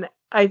 and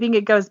I think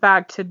it goes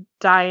back to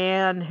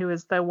Diane, who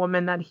is the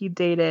woman that he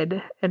dated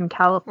in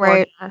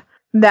California,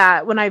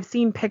 that when I've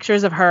seen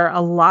pictures of her,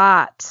 a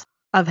lot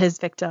of his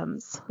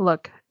victims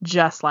look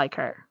just like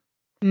her.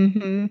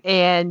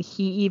 And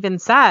he even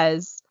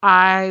says,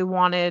 I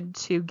wanted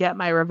to get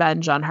my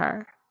revenge on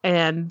her.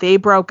 And they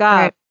broke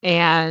up,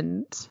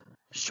 and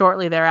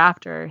shortly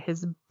thereafter,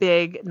 his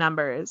big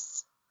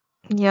numbers.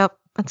 Yep,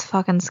 that's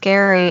fucking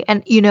scary.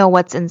 And you know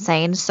what's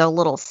insane? So,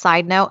 little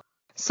side note.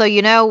 So,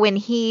 you know, when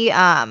he,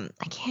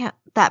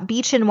 that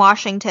beach in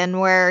Washington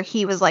where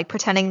he was like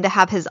pretending to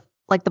have his,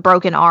 like, the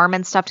broken arm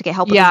and stuff to get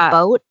help with his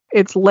boat?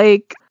 It's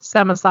Lake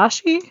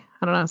Samasashi?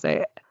 I don't know how to say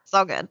it. It's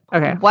all good.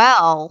 Okay.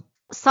 Well,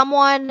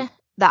 someone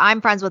that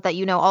I'm friends with that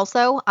you know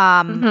also,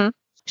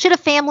 she had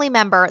a family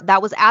member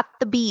that was at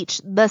the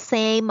beach the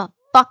same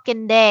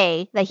fucking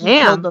day that he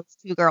killed those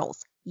 2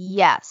 girls.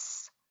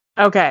 Yes.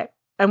 Okay.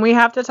 And we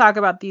have to talk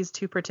about these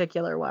 2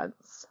 particular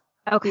ones.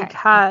 Okay.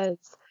 Because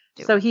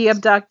so he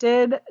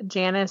abducted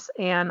Janice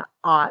Ann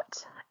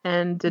Ott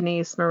and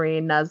Denise Marie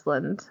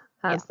Nesland.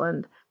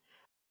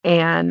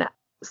 And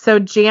so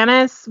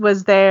Janice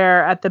was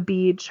there at the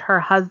beach. Her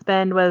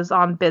husband was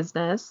on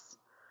business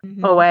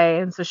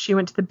away. And so she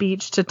went to the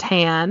beach to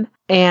tan,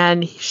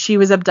 and she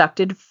was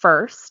abducted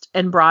first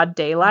in broad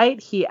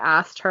daylight. He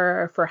asked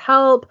her for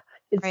help.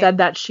 It said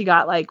that she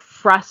got like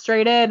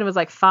frustrated and was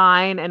like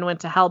fine and went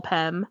to help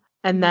him,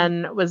 and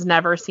then was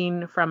never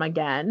seen from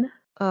again.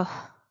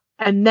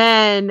 And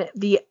then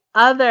the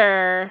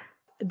other,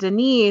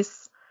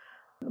 Denise,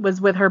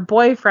 was with her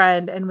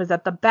boyfriend and was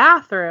at the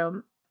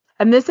bathroom.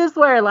 And this is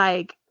where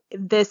like,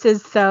 this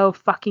is so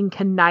fucking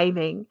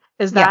conniving,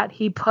 is that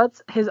he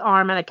puts his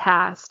arm in a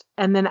cast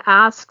and then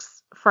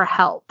asks for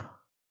help.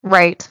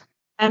 Right.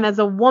 And as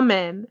a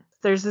woman,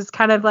 there's this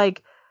kind of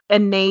like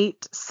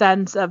innate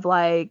sense of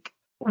like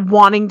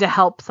wanting to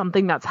help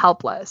something that's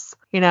helpless,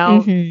 you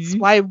know? It's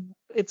why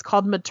it's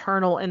called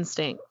maternal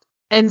instinct.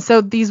 And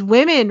so these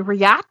women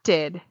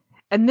reacted,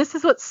 and this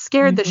is what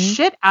scared the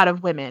shit out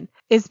of women,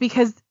 is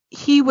because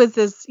he was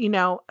this, you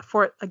know,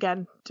 for,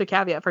 again, to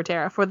caveat for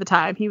Tara, for the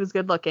time, he was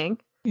good looking.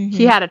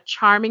 He had a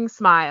charming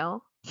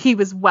smile. He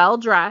was well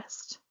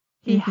dressed.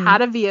 He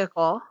had a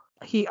vehicle.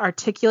 He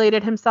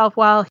articulated himself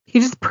well. He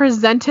just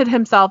presented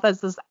himself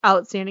as this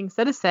outstanding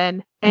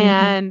citizen.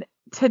 And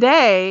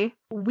today,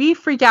 we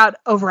freak out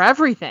over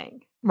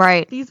everything.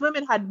 Right. These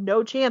women had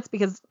no chance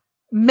because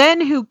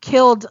men who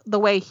killed the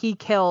way he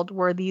killed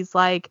were these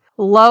like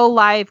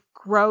low-life,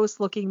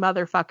 gross-looking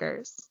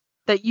motherfuckers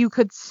that you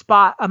could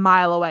spot a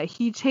mile away.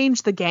 He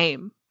changed the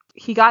game.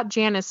 He got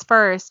Janice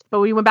first, but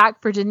we went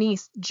back for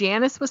Denise.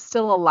 Janice was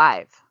still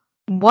alive.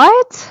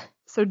 What?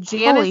 So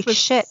Janice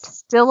was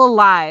still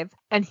alive,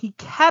 and he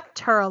kept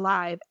her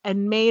alive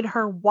and made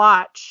her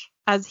watch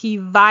as he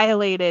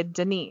violated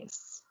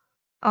Denise.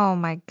 Oh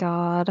my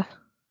God.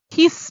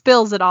 He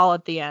spills it all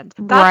at the end.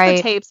 That's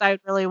the tapes I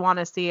really want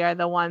to see are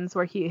the ones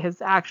where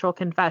his actual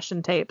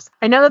confession tapes.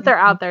 I know that they're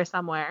out there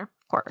somewhere.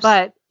 Of course.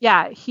 But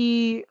yeah,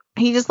 he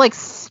just like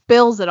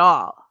spills it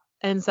all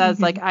and says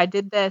like, I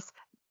did this.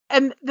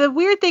 And the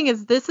weird thing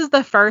is this is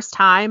the first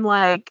time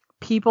like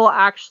people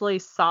actually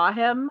saw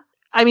him.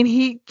 I mean,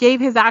 he gave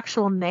his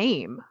actual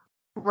name.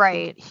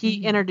 Right.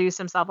 He introduced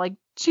himself like,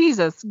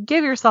 Jesus,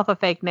 give yourself a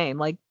fake name.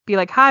 Like, be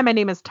like, hi, my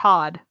name is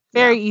Todd.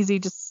 Very easy.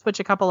 Just switch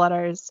a couple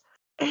letters.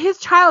 His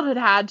childhood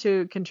had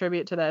to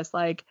contribute to this.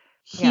 Like,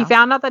 he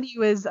found out that he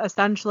was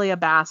essentially a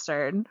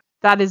bastard,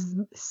 that his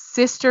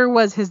sister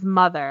was his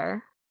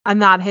mother,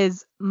 and that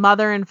his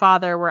mother and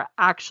father were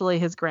actually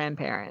his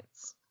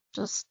grandparents.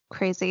 Just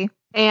crazy.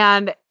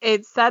 And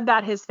it said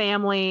that his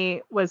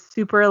family was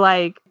super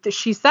like,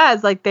 she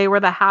says like they were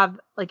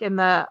in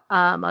the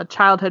a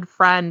childhood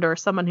friend or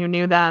someone who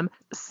knew them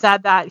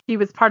said that he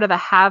was part of the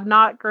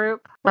have-not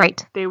group.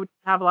 Right. They would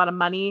have a lot of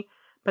money,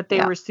 but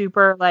they were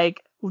super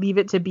like leave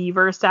it to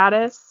Beaver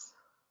status.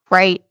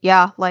 Right.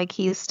 Yeah. Like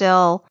he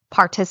still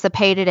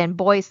participated in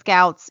Boy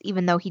Scouts,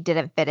 even though he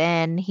didn't fit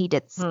in. He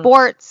did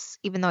sports,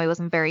 even though he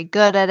wasn't very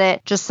good at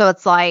it. Just so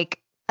it's like,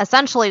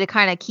 essentially to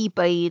kind of keep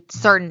a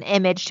certain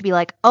image to be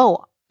like,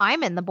 oh,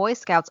 I'm in the Boy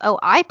Scouts. Oh,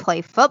 I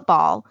play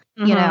football,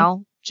 you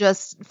know,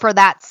 just for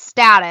that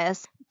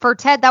status. For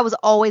Ted, that was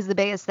always the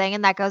biggest thing.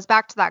 And that goes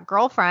back to that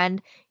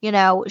girlfriend. You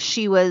know,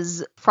 she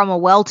was from a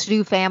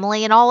well-to-do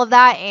family and all of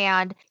that.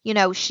 And, you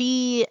know,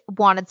 she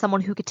wanted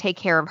someone who could take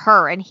care of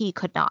her and he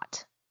could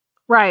not.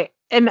 Right.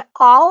 And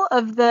all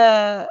of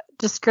the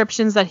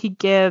descriptions that he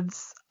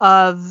gives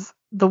of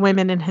the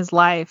women in his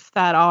life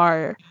that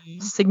are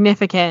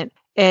significant,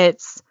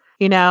 it's,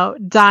 you know,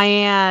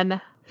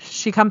 Diane,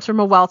 she comes from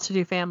a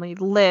well-to-do family.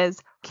 Liz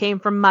came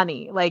from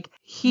money. Like,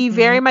 he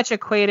very much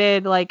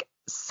equated, like,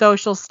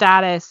 social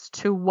status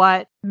to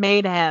what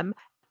made him.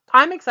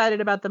 I'm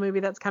excited about the movie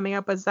that's coming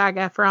up with Zac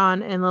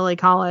Efron and Lily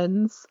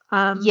Collins.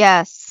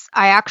 Yes,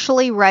 I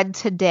actually read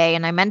today,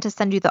 and I meant to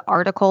send you the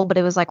article, but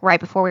it was, like, right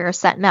before we were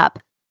setting up.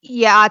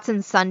 Yeah, it's in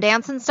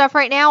Sundance and stuff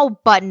right now,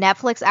 but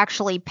Netflix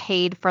actually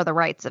paid for the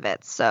rights of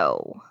it,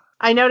 so...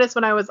 I noticed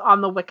when I was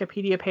on the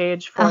Wikipedia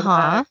page for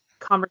the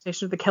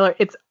Conversation with the Killer,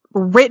 it's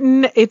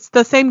written, it's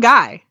the same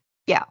guy.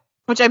 Yeah.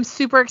 Which I'm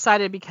super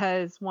excited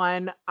because,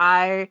 one,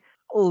 I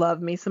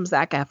love me some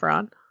Zac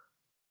Efron.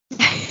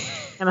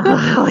 And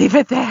I'll leave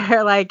it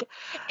there. Like,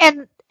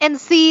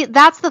 and see,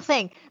 that's the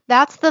thing.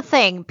 That's the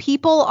thing.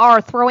 People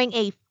are throwing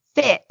a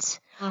fit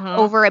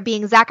over it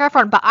being Zac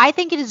Efron, but I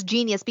think it is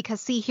genius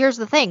because, see, here's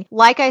the thing.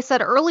 Like I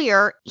said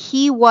earlier,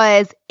 he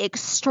was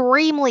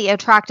extremely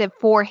attractive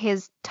for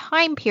his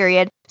time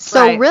period.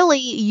 So really,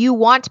 you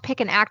want to pick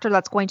an actor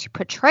that's going to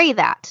portray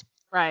that.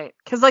 Right.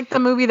 Because, like, the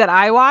movie that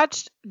I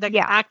watched, the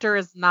actor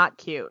is not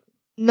cute.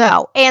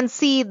 No. And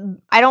see,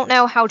 I don't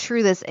know how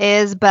true this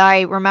is, but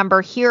I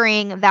remember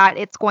hearing that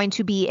it's going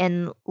to be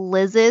in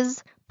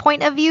Liz's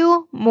point of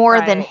view more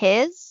than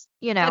his,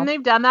 you know. And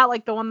they've done that.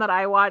 Like, the one that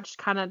I watched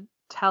kind of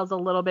tells a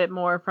little bit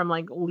more from,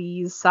 like,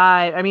 Lee's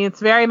side. I mean, it's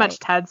very much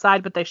Ted's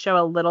side, but they show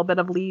a little bit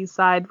of Lee's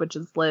side, which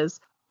is Liz.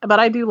 But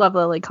I do love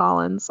Lily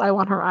Collins. I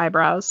want her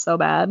eyebrows so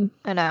bad.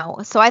 I know.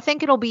 So I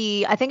think it'll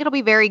be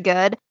very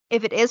good.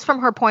 If it is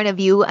from her point of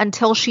view,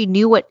 until she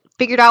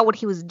figured out what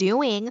he was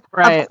doing.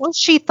 Right. Of course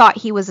she thought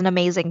he was an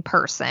amazing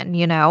person,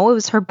 you know? It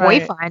was her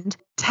boyfriend.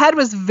 Ted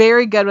was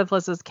very good with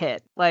Liz's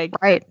kid. Like,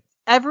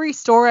 every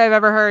story I've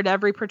ever heard,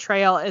 every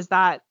portrayal is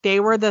that they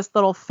were this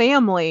little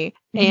family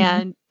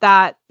and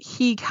that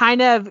he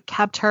kind of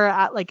kept her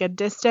at like a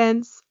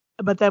distance,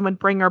 but then would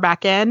bring her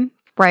back in.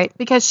 Right.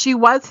 Because she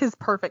was his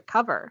perfect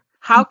cover.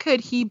 How could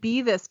he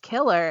be this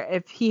killer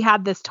if he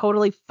had this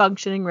totally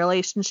functioning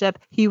relationship?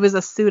 He was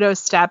a pseudo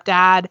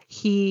stepdad.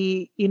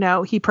 He, you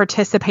know, he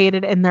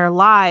participated in their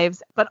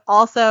lives, but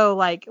also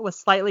like was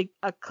slightly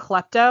a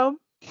klepto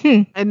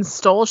and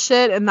stole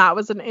shit. And that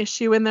was an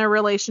issue in their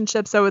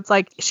relationship. So it's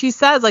like, she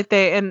says like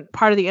in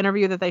part of the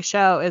interview that they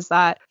show is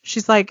that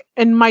she's like,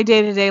 in my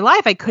day-to-day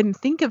life, I couldn't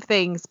think of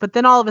things. But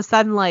then all of a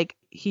sudden, like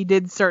he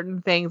did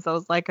certain things. I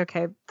was like,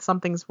 okay,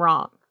 something's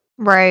wrong.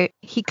 Right.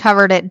 He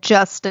covered it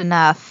just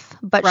enough,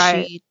 but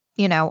she,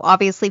 you know,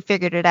 obviously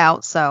figured it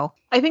out. So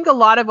I think a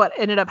lot of what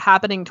ended up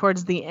happening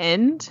towards the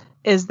end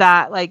is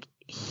that like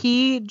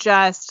he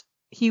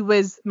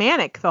was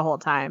manic the whole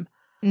time.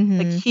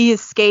 Like he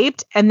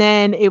escaped and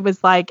then it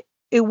was like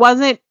it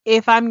wasn't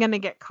if I'm going to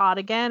get caught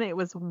again. It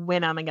was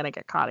when I'm going to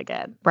get caught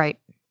again. Right.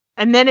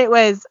 And then it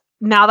was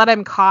now that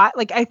I'm caught.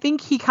 Like, I think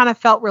he kind of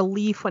felt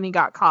relief when he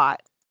got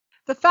caught.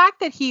 The fact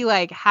that he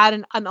like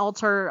had an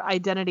alter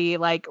identity,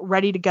 like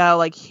ready to go,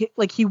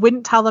 like he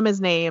wouldn't tell them his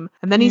name.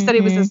 And then he said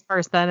he was this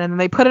person, and then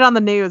they put it on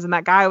the news, and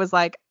that guy was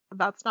like,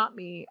 that's not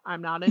me.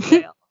 I'm not in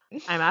jail.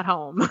 I'm at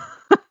home.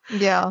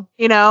 Yeah.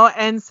 You know,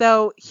 and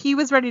so he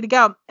was ready to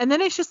go. And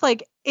then it's just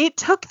like, it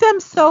took them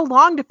so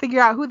long to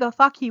figure out who the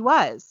fuck he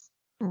was.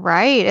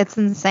 Right. It's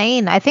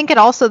insane. I think it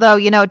also, though,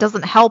 you know, it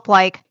doesn't help,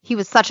 like, he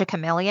was such a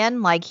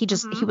chameleon. Like, he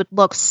would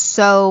look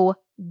so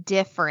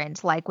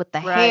different, like, with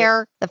the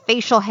hair, the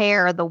facial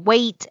hair, the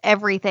weight,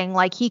 everything.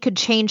 Like, he could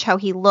change how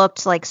he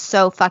looked, like,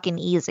 so fucking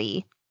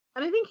easy.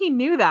 And I think he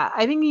knew that.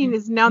 I think he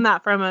has known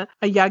that from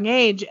a young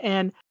age.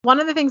 And one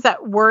of the things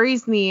that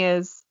worries me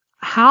is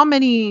how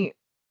many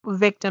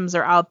victims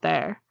are out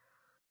there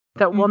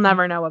that we'll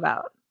never know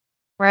about.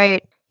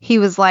 Right. He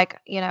was like,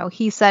 you know,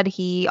 he said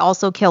he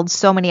also killed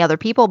so many other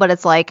people, but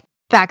it's like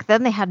back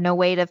then they had no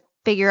way to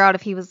figure out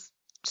if he was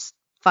just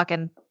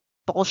fucking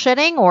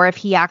bullshitting or if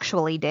he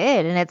actually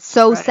did. And it's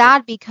so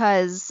sad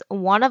because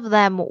one of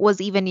them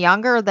was even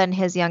younger than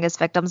his youngest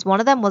victims. One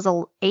of them was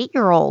a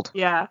 8-year-old.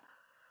 Yeah.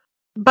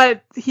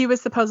 But he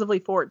was supposedly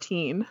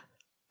 14.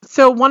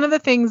 So one of the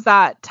things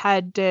that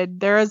Ted did,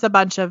 there is a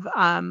bunch of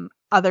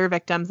other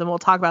victims, and we'll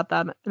talk about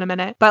them in a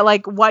minute. But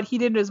like what he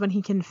did was when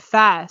he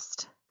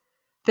confessed,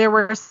 there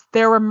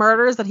were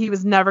murders that he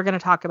was never going to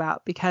talk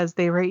about because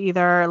they were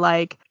either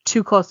like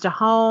too close to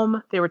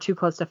home, they were too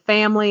close to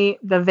family,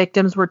 the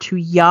victims were too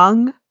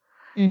young.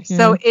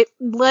 So it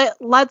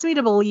led me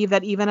to believe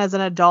that even as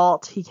an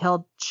adult, he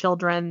killed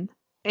children.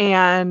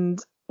 And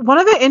one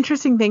of the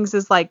interesting things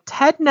is like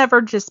Ted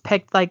never just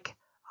picked like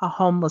a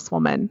homeless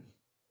woman.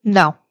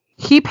 No.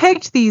 He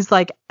picked these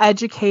like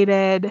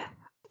educated,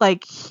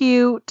 like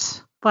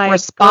cute, like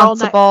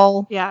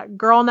responsible.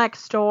 Girl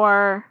next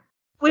door,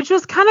 which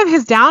was kind of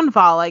his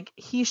downfall. Like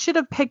he should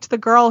have picked the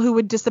girl who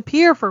would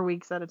disappear for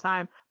weeks at a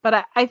time.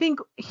 But I think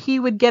he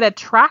would get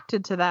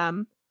attracted to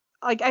them.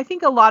 Like I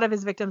think a lot of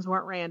his victims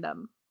weren't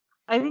random.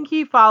 I think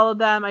he followed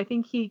them. I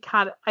think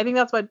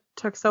that's what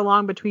took so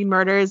long between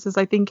murders is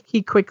I think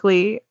he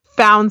quickly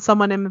found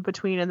someone in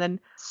between and then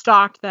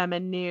stalked them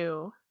and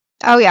knew.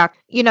 Oh, yeah.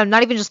 You know,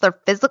 not even just their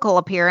physical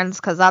appearance,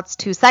 because that's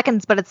 2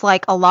 seconds, but it's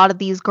like a lot of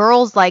these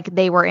girls, like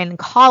they were in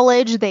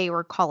college, they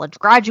were college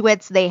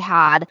graduates, they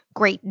had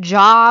great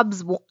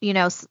jobs. You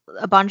know,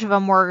 a bunch of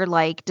them were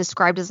like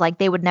described as like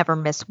they would never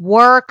miss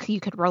work. You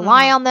could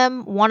rely on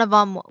them. One of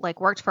them like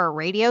worked for a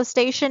radio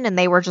station and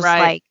they were just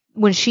like,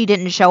 when she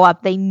didn't show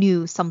up, they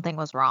knew something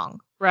was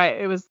wrong.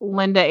 Right. It was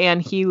Linda Ann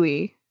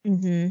Healy.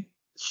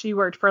 She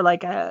worked for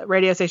like a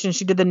radio station.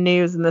 She did the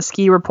news and the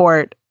ski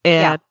report.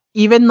 And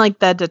even like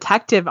the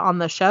detective on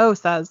the show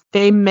says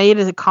they made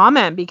a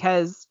comment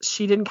because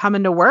she didn't come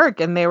into work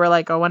and they were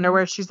like, I wonder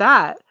where she's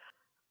at.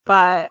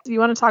 But do you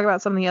want to talk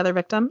about some of the other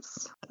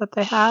victims that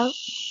they have?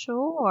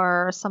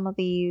 Sure. Some of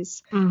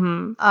these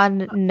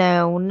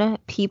unknown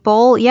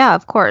people. Yeah,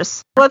 of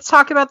course. Let's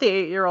talk about the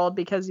 8-year-old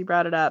because you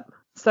brought it up.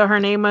 So her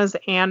name was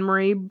Anne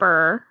Marie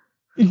Burr.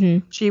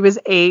 She was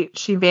 8.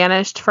 She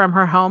vanished from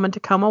her home in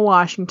Tacoma,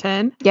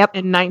 Washington. In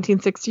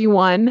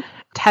 1961.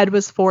 Ted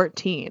was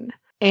 14.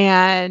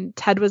 And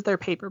Ted was their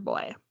paper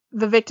boy.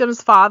 The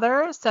victim's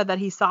father said that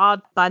he saw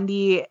Ted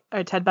Bundy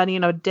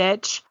in a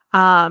ditch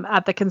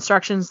at the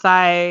construction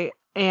site,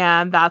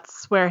 and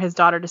that's where his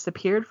daughter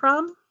disappeared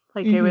from.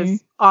 Like it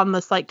was on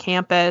this like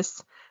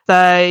campus,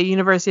 the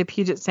University of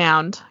Puget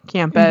Sound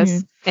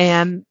campus,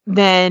 and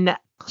then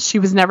she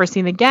was never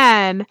seen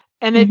again.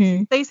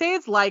 And they say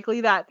it's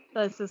likely that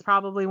this is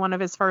probably one of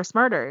his first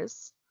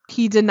murders.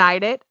 He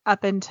denied it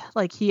up until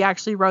like he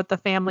actually wrote the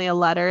family a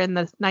letter in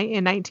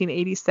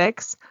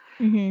 1986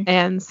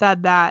 and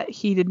said that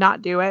he did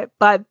not do it.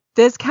 But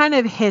this kind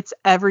of hits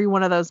every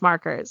one of those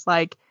markers.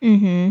 Like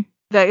the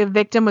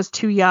victim was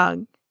too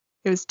young.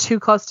 It was too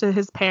close to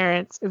his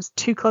parents. It was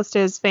too close to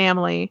his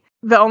family.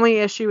 The only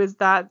issue is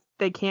that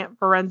they can't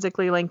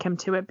forensically link him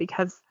to it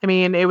because, I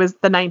mean, it was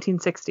the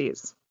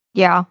 1960s.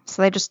 Yeah.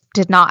 So they just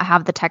did not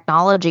have the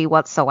technology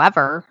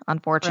whatsoever,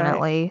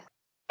 unfortunately.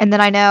 And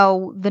then I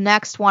know the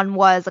next one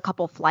was a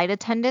couple flight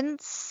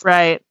attendants.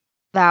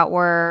 That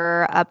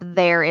were up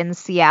there in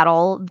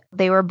Seattle.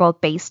 They were both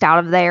based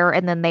out of there.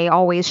 And then they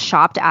always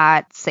shopped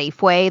at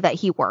Safeway that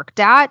he worked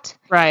at.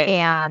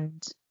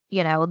 And,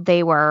 you know,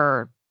 they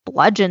were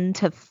bludgeoned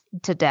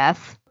to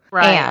death.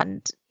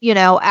 And, you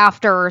know,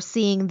 after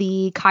seeing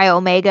the Chi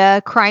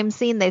Omega crime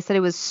scene, they said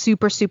it was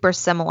super, super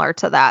similar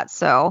to that.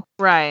 So.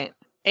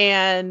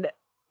 And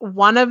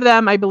one of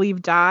them, I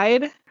believe,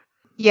 died.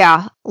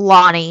 Yeah,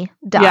 Lonnie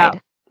died. Yeah,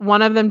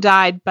 one of them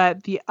died,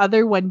 but the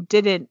other one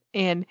didn't.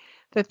 And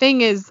the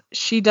thing is,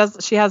 she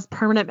has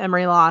permanent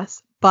memory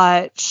loss,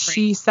 but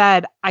she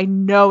said, I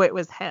know it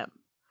was him.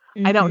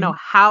 I don't know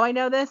how I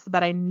know this,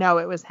 but I know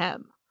it was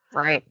him.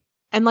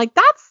 And like,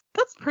 that's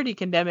pretty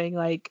condemning.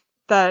 Like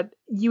that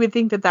you would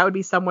think that would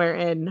be somewhere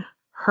in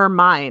her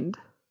mind.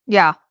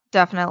 Yeah,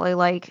 definitely.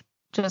 Like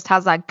just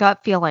has that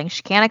gut feeling.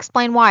 She can't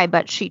explain why,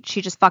 but she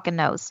just fucking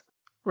knows.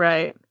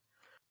 Right.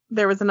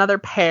 There was another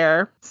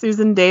pair,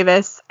 Susan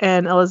Davis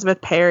and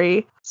Elizabeth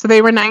Perry. So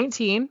they were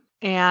 19,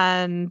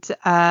 and this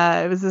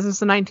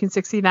was in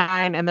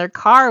 1969, and their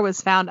car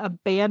was found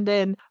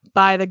abandoned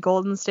by the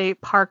Golden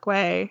State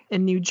Parkway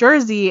in New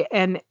Jersey,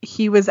 and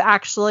he was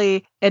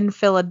actually in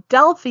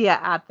Philadelphia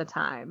at the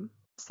time.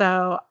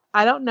 So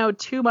I don't know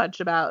too much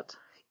about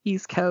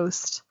East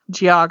Coast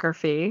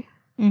geography.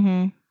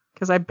 Mm-hmm.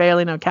 Because I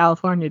barely know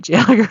California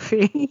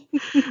geography.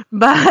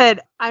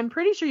 But I'm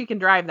pretty sure you can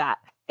drive that.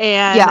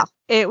 And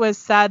it was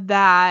said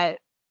that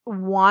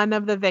one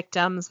of the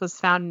victims was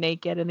found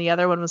naked and the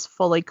other one was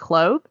fully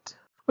clothed.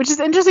 Which is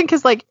interesting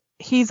because, like,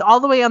 he's all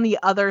the way on the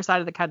other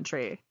side of the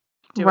country.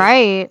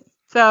 Right.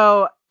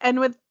 So, and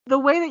with the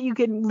way that you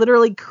can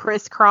literally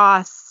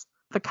crisscross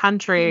the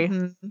country,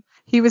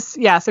 he was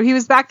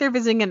back there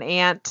visiting an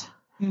aunt.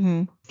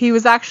 Mm-hmm. He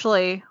was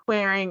actually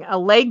wearing a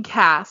leg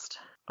cast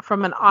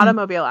from an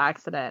automobile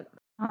accident.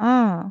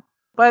 Oh.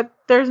 But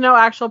there's no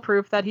actual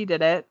proof that he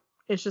did it.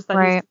 It's just that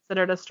Right. he's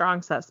considered a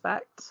strong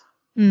suspect.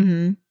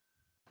 Mm-hmm.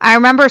 I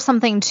remember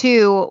something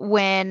too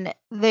when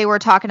they were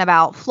talking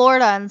about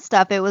Florida and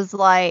stuff. It was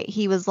like,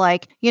 he was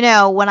like, you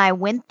know, when I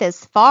went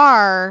this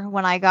far,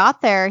 when I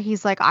got there,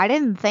 he's like, I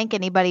didn't think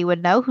anybody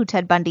would know who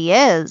Ted Bundy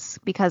is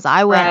because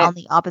I went on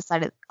the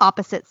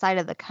opposite side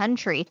of the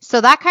country. So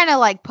that kind of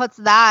like puts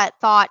that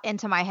thought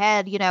into my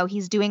head. You know,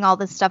 he's doing all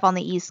this stuff on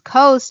the East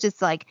Coast.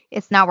 It's like,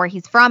 it's not where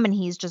he's from and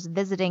he's just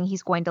visiting.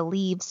 He's going to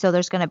leave. So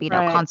there's going to be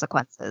no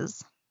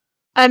consequences.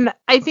 And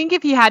I think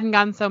if he hadn't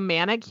gotten so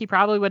manic, he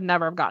probably would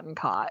never have gotten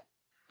caught.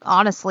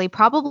 Honestly,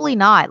 probably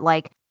not.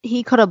 Like,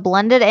 he could have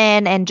blended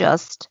in and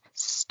just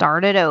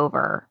started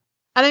over.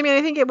 And I mean,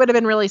 I think it would have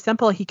been really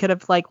simple. He could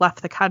have, like,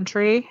 left the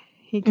country.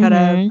 He could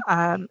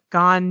have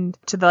gone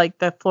to,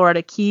 the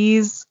Florida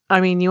Keys. I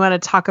mean, you want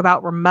to talk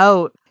about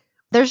remote.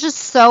 There's just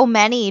so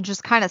many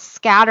just kind of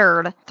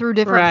scattered through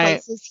different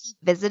places he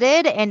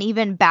visited. And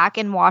even back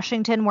in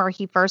Washington where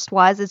he first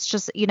was, it's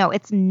just, you know,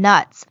 it's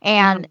nuts.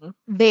 And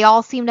they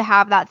all seem to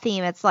have that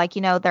theme. It's like,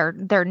 you know,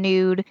 they're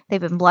nude, they've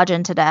been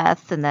bludgeoned to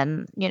death, and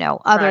then, you know,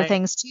 other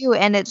things too.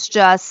 And it's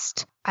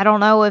just, I don't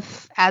know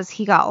if as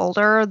he got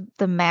older,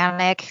 the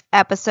manic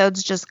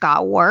episodes just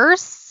got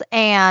worse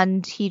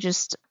and he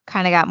just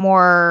kind of got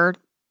more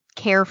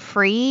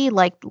carefree,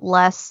 like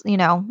less, you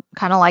know,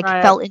 kind of like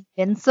felt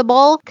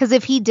invincible. Because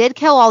if he did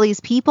kill all these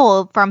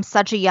people from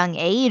such a young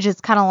age,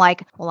 it's kind of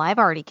like, well, I've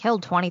already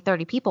killed 20,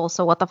 30 people,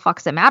 so what the fuck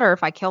does it matter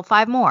if I kill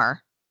 5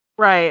 more?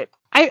 Right.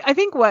 I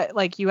think what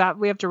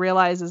we have to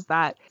realize is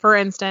that, for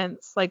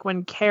instance, like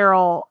when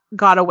Carol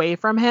got away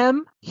from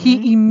him,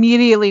 he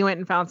immediately went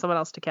and found someone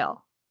else to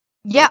kill.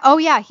 Yeah. Oh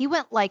yeah. He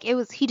went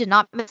he did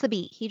not miss a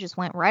beat. He just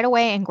went right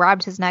away and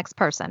grabbed his next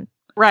person.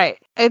 Right.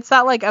 It's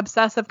that like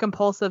obsessive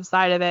compulsive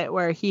side of it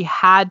where he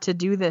had to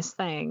do this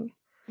thing.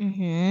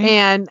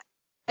 And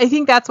I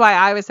think that's why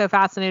I was so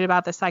fascinated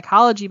about the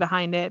psychology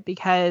behind it,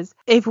 because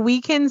if we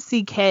can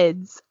see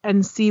kids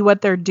and see what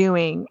they're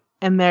doing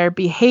and their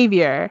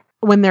behavior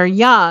when they're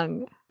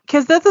young,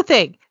 because that's the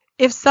thing.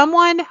 If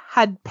someone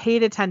had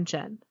paid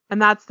attention,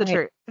 and that's the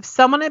truth, if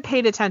someone had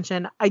paid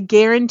attention, I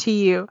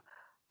guarantee you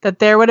that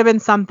there would have been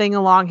something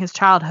along his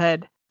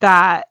childhood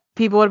that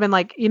people would have been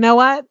like, you know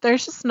what?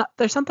 There's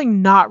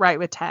something not right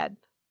with Ted.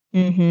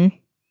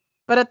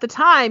 But at the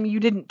time, you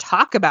didn't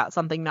talk about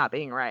something not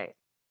being right.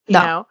 You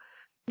know?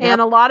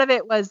 And a lot of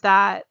it was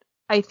that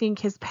I think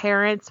his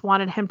parents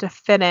wanted him to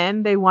fit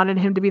in. They wanted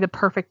him to be the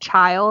perfect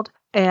child.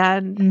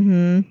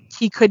 And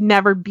he could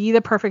never be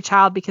the perfect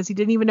child because he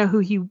didn't even know who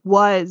he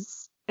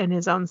was in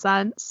his own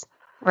sense.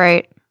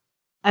 Right.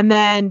 And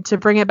then to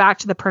bring it back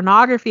to the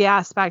pornography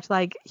aspect,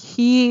 like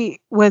he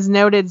was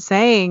noted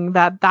saying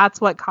that that's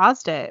what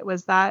caused it,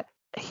 was that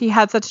he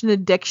had such an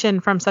addiction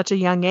from such a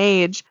young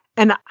age.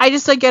 And I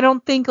just I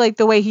don't think like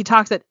the way he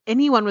talks that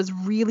anyone was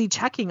really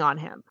checking on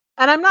him.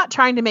 And I'm not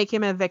trying to make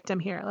him a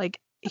victim here. Like,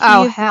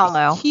 hell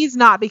no. He's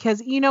not,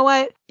 because you know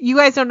what? You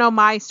guys don't know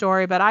my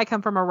story, but I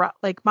come from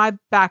my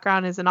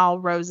background isn't all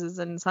roses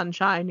and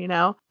sunshine, you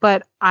know,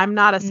 but I'm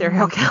not a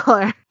serial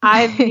killer.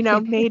 I've,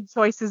 made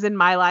choices in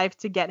my life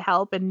to get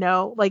help and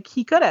know, like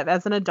he could have,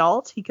 as an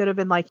adult, he could have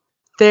been like,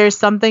 there's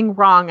something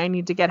wrong. I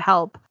need to get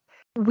help.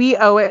 We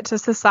owe it to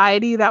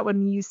society that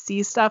when you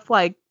see stuff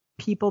like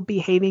people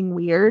behaving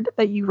weird,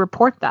 that you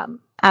report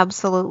them.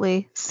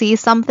 Absolutely. See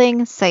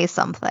something, say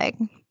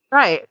something.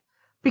 Right.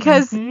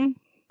 Because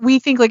we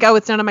think like, oh,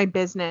 it's none of my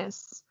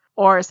business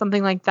or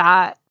something like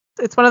that.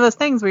 It's one of those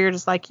things where you're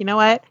just like, you know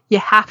what? You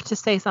have to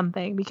say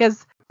something,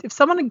 because if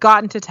someone had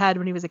gotten to Ted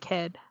when he was a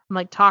kid and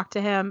like talked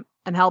to him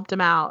and helped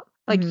him out,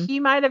 like he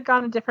might have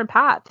gone a different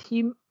path.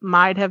 He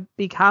might have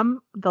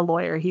become the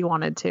lawyer he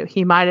wanted to.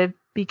 He might have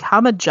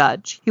become a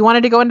judge. He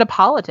wanted to go into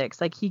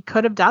politics. Like he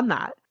could have done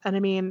that. And I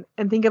mean,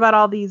 and think about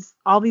all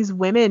these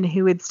women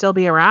who would still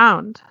be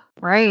around.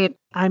 Right.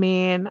 I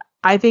mean,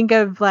 I think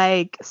of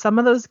like some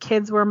of those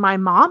kids were my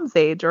mom's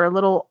age or a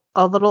little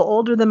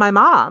older than my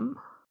mom.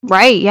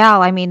 Right. Yeah.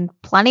 I mean,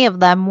 plenty of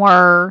them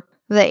were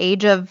the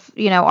age of,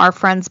 our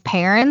friends'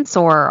 parents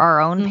or our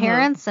own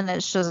parents. And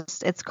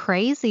it's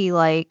crazy.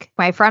 Like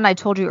my friend I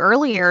told you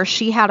earlier,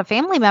 she had a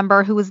family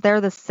member who was there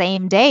the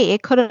same day.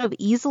 It could have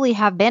easily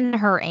have been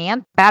her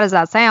aunt. Bad as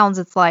that sounds,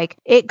 it's like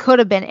it could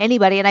have been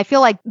anybody. And I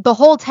feel like the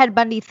whole Ted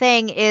Bundy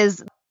thing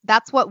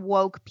that's what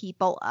woke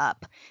people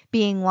up,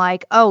 being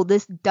like, oh,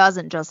 this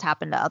doesn't just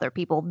happen to other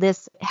people.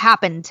 This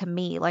happened to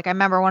me. Like, I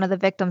remember one of the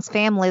victims'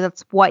 family,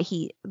 that's what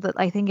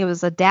I think it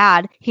was a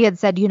dad. He had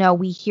said,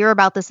 we hear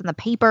about this in the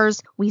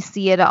papers. We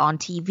see it on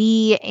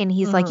TV. And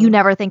he's like, you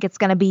never think it's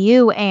going to be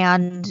you.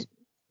 And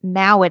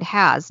now it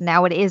has.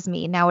 Now it is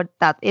me.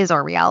 That is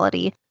our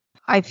reality.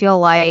 I feel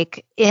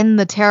like in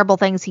the terrible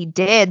things he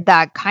did,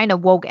 that kind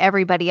of woke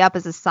everybody up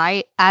as a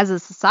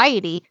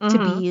society to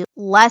be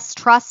less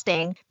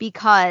trusting,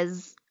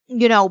 because,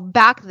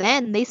 back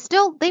then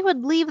they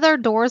would leave their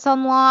doors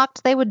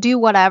unlocked. They would do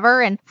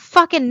whatever, and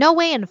fucking no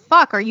way in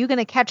fuck are you going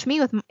to catch me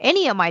with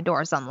any of my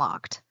doors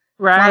unlocked.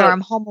 Right. Whether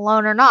I'm home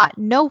alone or not.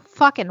 No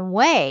fucking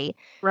way.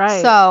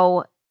 Right.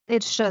 So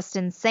it's just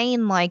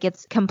insane. Like,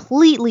 it's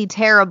completely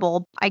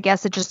terrible. I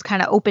guess it just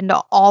kind of opened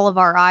all of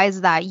our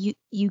eyes that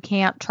you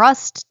can't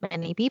trust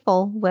many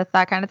people with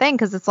that kind of thing,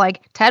 because it's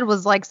like Ted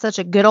was like such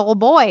a good old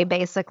boy,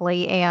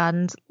 basically,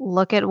 and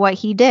look at what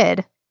he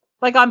did.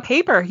 Like, on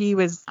paper, he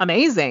was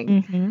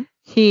amazing.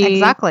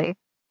 Exactly.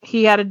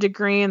 He had a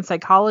degree in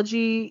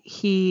psychology.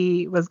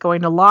 He was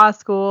going to law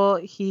school.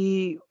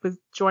 He was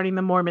joining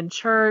the Mormon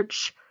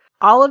church.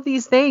 All of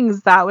these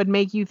things that would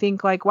make you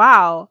think like,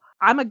 wow,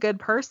 I'm a good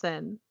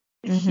person.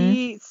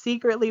 He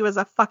secretly was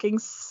a fucking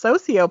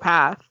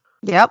sociopath.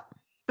 Yep.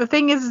 The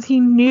thing is he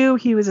knew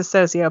he was a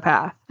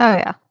sociopath. Oh,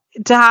 yeah.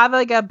 To have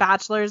like a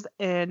bachelor's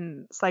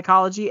in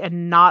psychology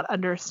and not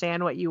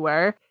understand what you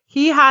were,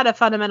 he had a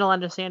fundamental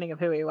understanding of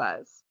who he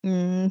was.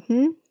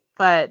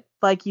 But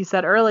like you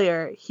said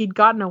earlier, he'd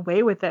gotten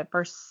away with it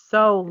for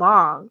so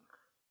long.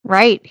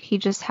 Right. He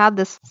just had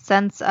this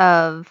sense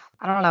of,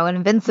 I don't know,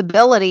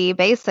 invincibility,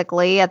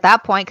 basically, at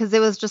that point, because it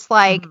was just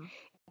like,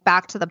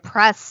 back to the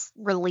press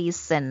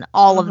release and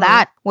all of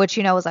that, which,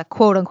 was a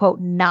quote unquote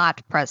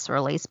not press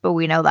release, but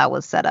we know that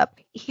was set up.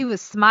 He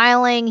was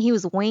smiling. He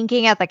was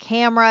winking at the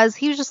cameras.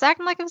 He was just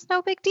acting like it was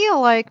no big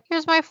deal. Like,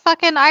 here's my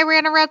fucking, I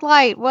ran a red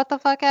light, what the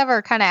fuck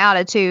ever kind of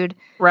attitude.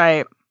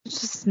 Right. It's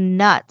just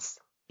nuts.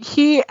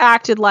 He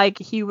acted like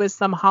he was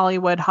some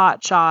Hollywood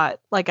hotshot,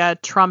 like a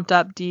trumped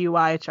up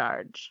DUI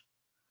charge.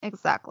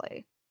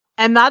 Exactly.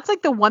 And that's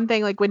like the one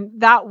thing, like when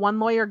that one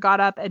lawyer got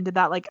up and did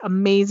that like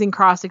amazing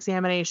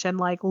cross-examination,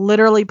 like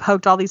literally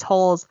poked all these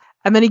holes,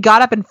 and then he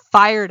got up and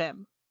fired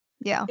him.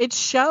 Yeah. It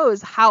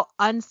shows how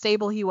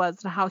unstable he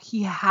was and how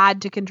he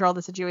had to control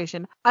the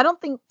situation. I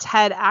don't think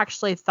Ted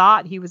actually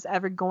thought he was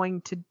ever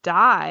going to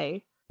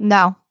die.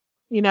 No.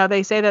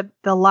 They say that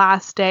the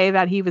last day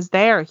that he was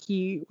there,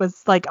 he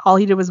was like, all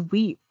he did was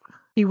weep.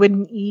 He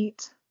wouldn't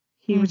eat.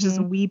 He was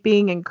just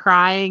weeping and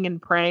crying and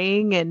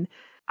praying, and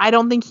I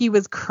don't think he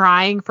was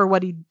crying for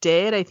what he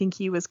did. I think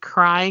he was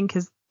crying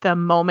because the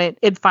moment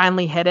it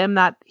finally hit him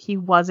that he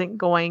wasn't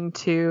going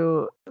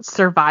to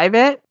survive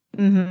it.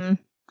 He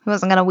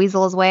wasn't going to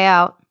weasel his way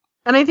out.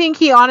 And I think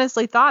he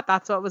honestly thought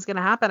that's what was going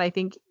to happen. I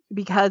think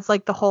because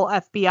like the whole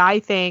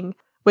FBI thing,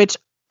 which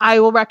I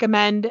will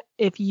recommend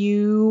if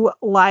you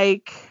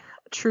like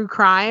true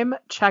crime,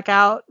 check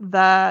out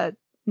the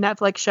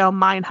Netflix show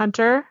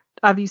Mindhunter.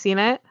 Have you seen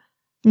it?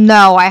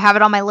 No, I have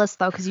it on my list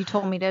though, because you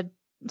told me to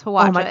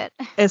watch it.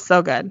 It's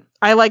so good.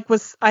 I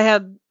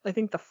had I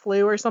think the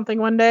flu or something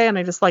one day, and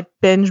I just like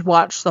binge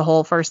watched the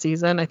whole first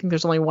season. I think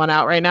there's only one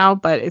out right now,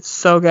 but it's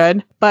so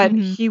good. But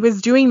he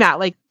was doing that,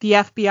 like the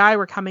FBI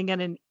were coming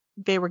in and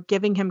they were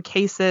giving him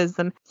cases,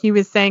 and he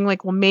was saying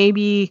like, well,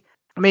 maybe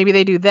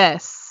they do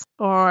this,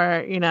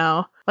 or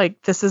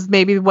like this is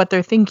maybe what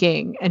they're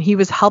thinking, and he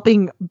was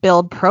helping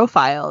build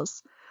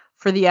profiles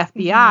for the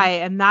FBI,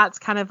 and that's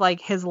kind of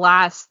like his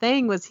last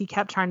thing was he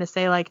kept trying to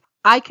say like,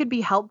 I could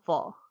be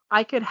helpful.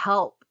 I could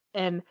help,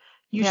 and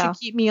you should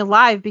keep me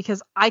alive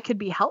because I could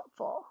be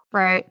helpful.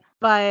 Right.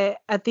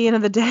 But at the end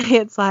of the day,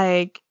 it's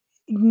like,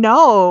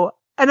 no.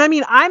 And I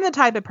mean, I'm the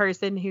type of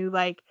person who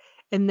like,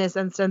 in this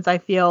instance, I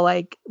feel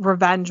like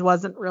revenge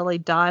wasn't really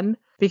done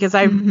because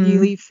I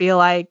really feel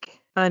like,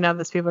 I know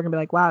this people are gonna be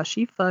like, wow,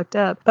 she fucked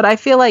up. But I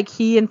feel like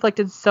he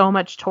inflicted so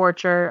much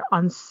torture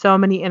on so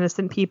many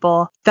innocent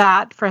people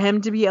that for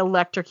him to be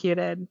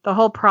electrocuted, the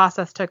whole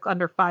process took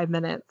under 5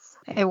 minutes.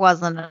 It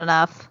wasn't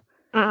enough.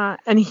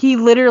 And he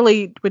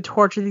literally would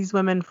torture these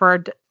women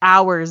for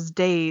hours,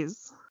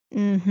 days.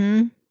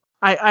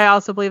 I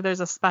also believe there's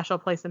a special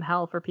place in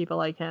hell for people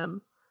like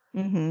him.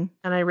 And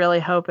I really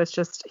hope it's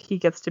just he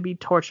gets to be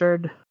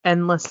tortured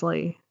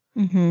endlessly.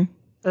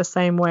 The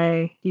same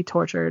way he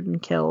tortured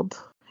and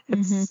killed.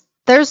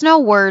 There's no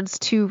words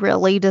to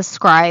really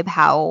describe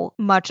how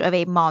much of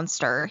a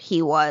monster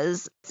he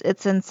was.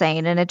 It's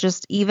insane. And it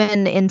just,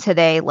 even in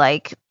today,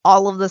 like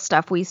all of the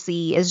stuff we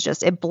see is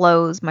just, it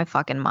blows my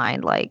fucking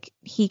mind. Like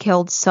he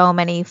killed so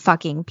many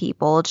fucking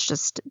people. It's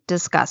just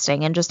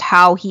disgusting. And just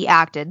how he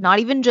acted, not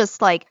even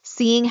just like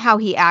seeing how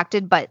he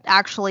acted, but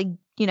actually,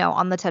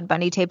 on the Ted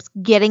Bundy tapes,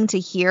 getting to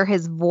hear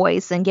his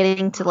voice and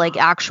getting to like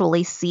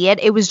actually see it,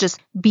 it was just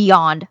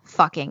beyond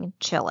fucking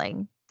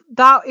chilling.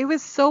 That it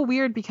was so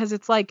weird because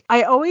it's like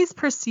I always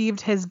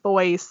perceived his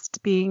voice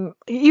being,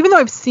 even though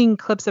I've seen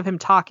clips of him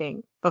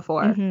talking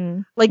before,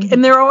 and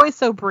they're always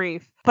so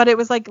brief, but it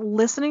was like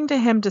listening to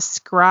him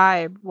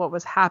describe what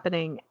was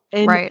happening.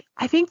 And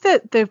I think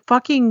that the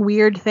fucking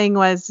weird thing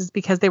is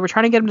because they were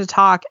trying to get him to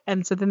talk,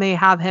 and so then they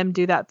have him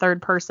do that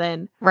third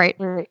person,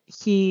 where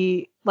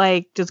he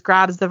like just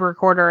grabs the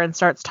recorder and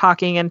starts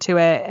talking into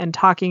it and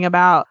talking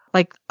about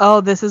like, oh,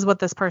 this is what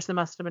this person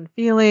must have been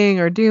feeling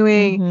or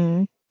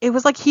doing. It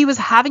was like he was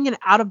having an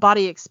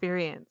out-of-body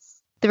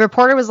experience. The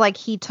reporter was like,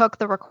 he took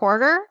the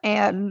recorder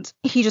and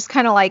he just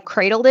kind of like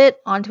cradled it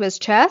onto his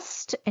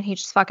chest and he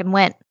just fucking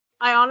went.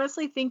 I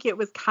honestly think it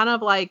was kind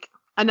of like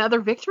another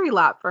victory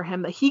lap for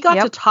him, that he got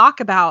to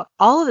talk about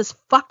all of this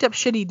fucked up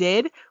shit he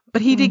did,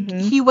 but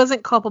he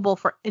wasn't culpable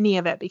for any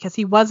of it because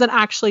he wasn't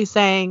actually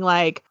saying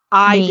like,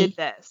 I did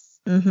this.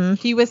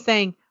 He was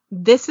saying,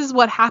 this is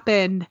what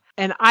happened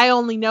and I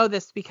only know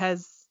this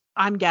because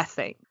I'm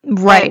guessing.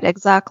 Right,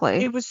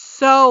 exactly. It was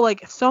so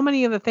like, so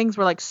many of the things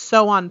were like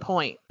so on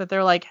point that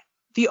they're like,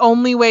 the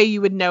only way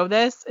you would know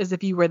this is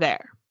if you were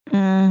there.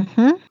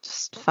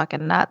 Just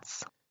fucking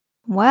nuts.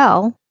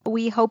 Well,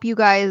 we hope you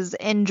guys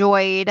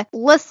enjoyed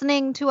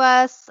listening to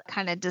us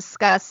kind of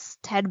discuss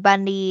Ted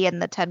Bundy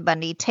and the Ted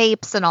Bundy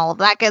tapes and all of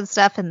that good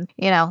stuff. And,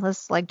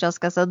 this, like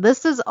Jessica said,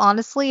 this is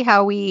honestly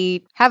how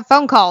we have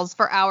phone calls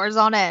for hours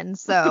on end.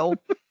 So...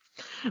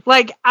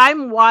 Like,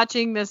 I'm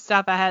watching this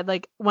stuff ahead.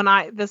 Like, when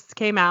this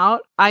came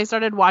out, I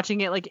started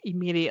watching it, like,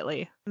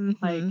 immediately.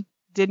 Like,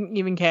 didn't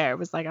even care. It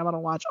was like, I want to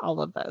watch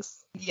all of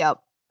this. Yep.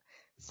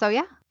 So,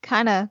 yeah,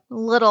 kind of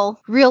little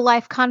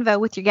real-life convo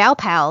with your gal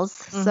pals.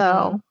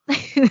 So,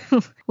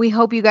 we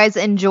hope you guys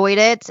enjoyed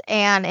it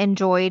and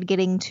enjoyed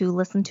getting to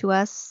listen to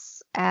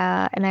us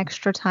an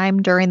extra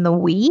time during the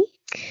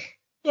week.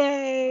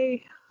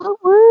 Yay.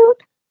 Woo-woo.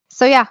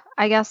 So yeah,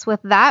 I guess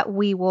with that,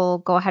 we will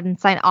go ahead and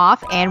sign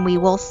off, and we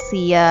will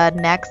see you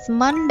next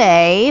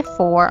Monday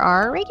for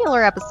our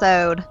regular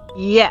episode.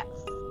 Yes.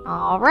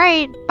 All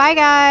right. Bye,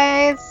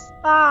 guys.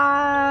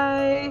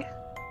 Bye.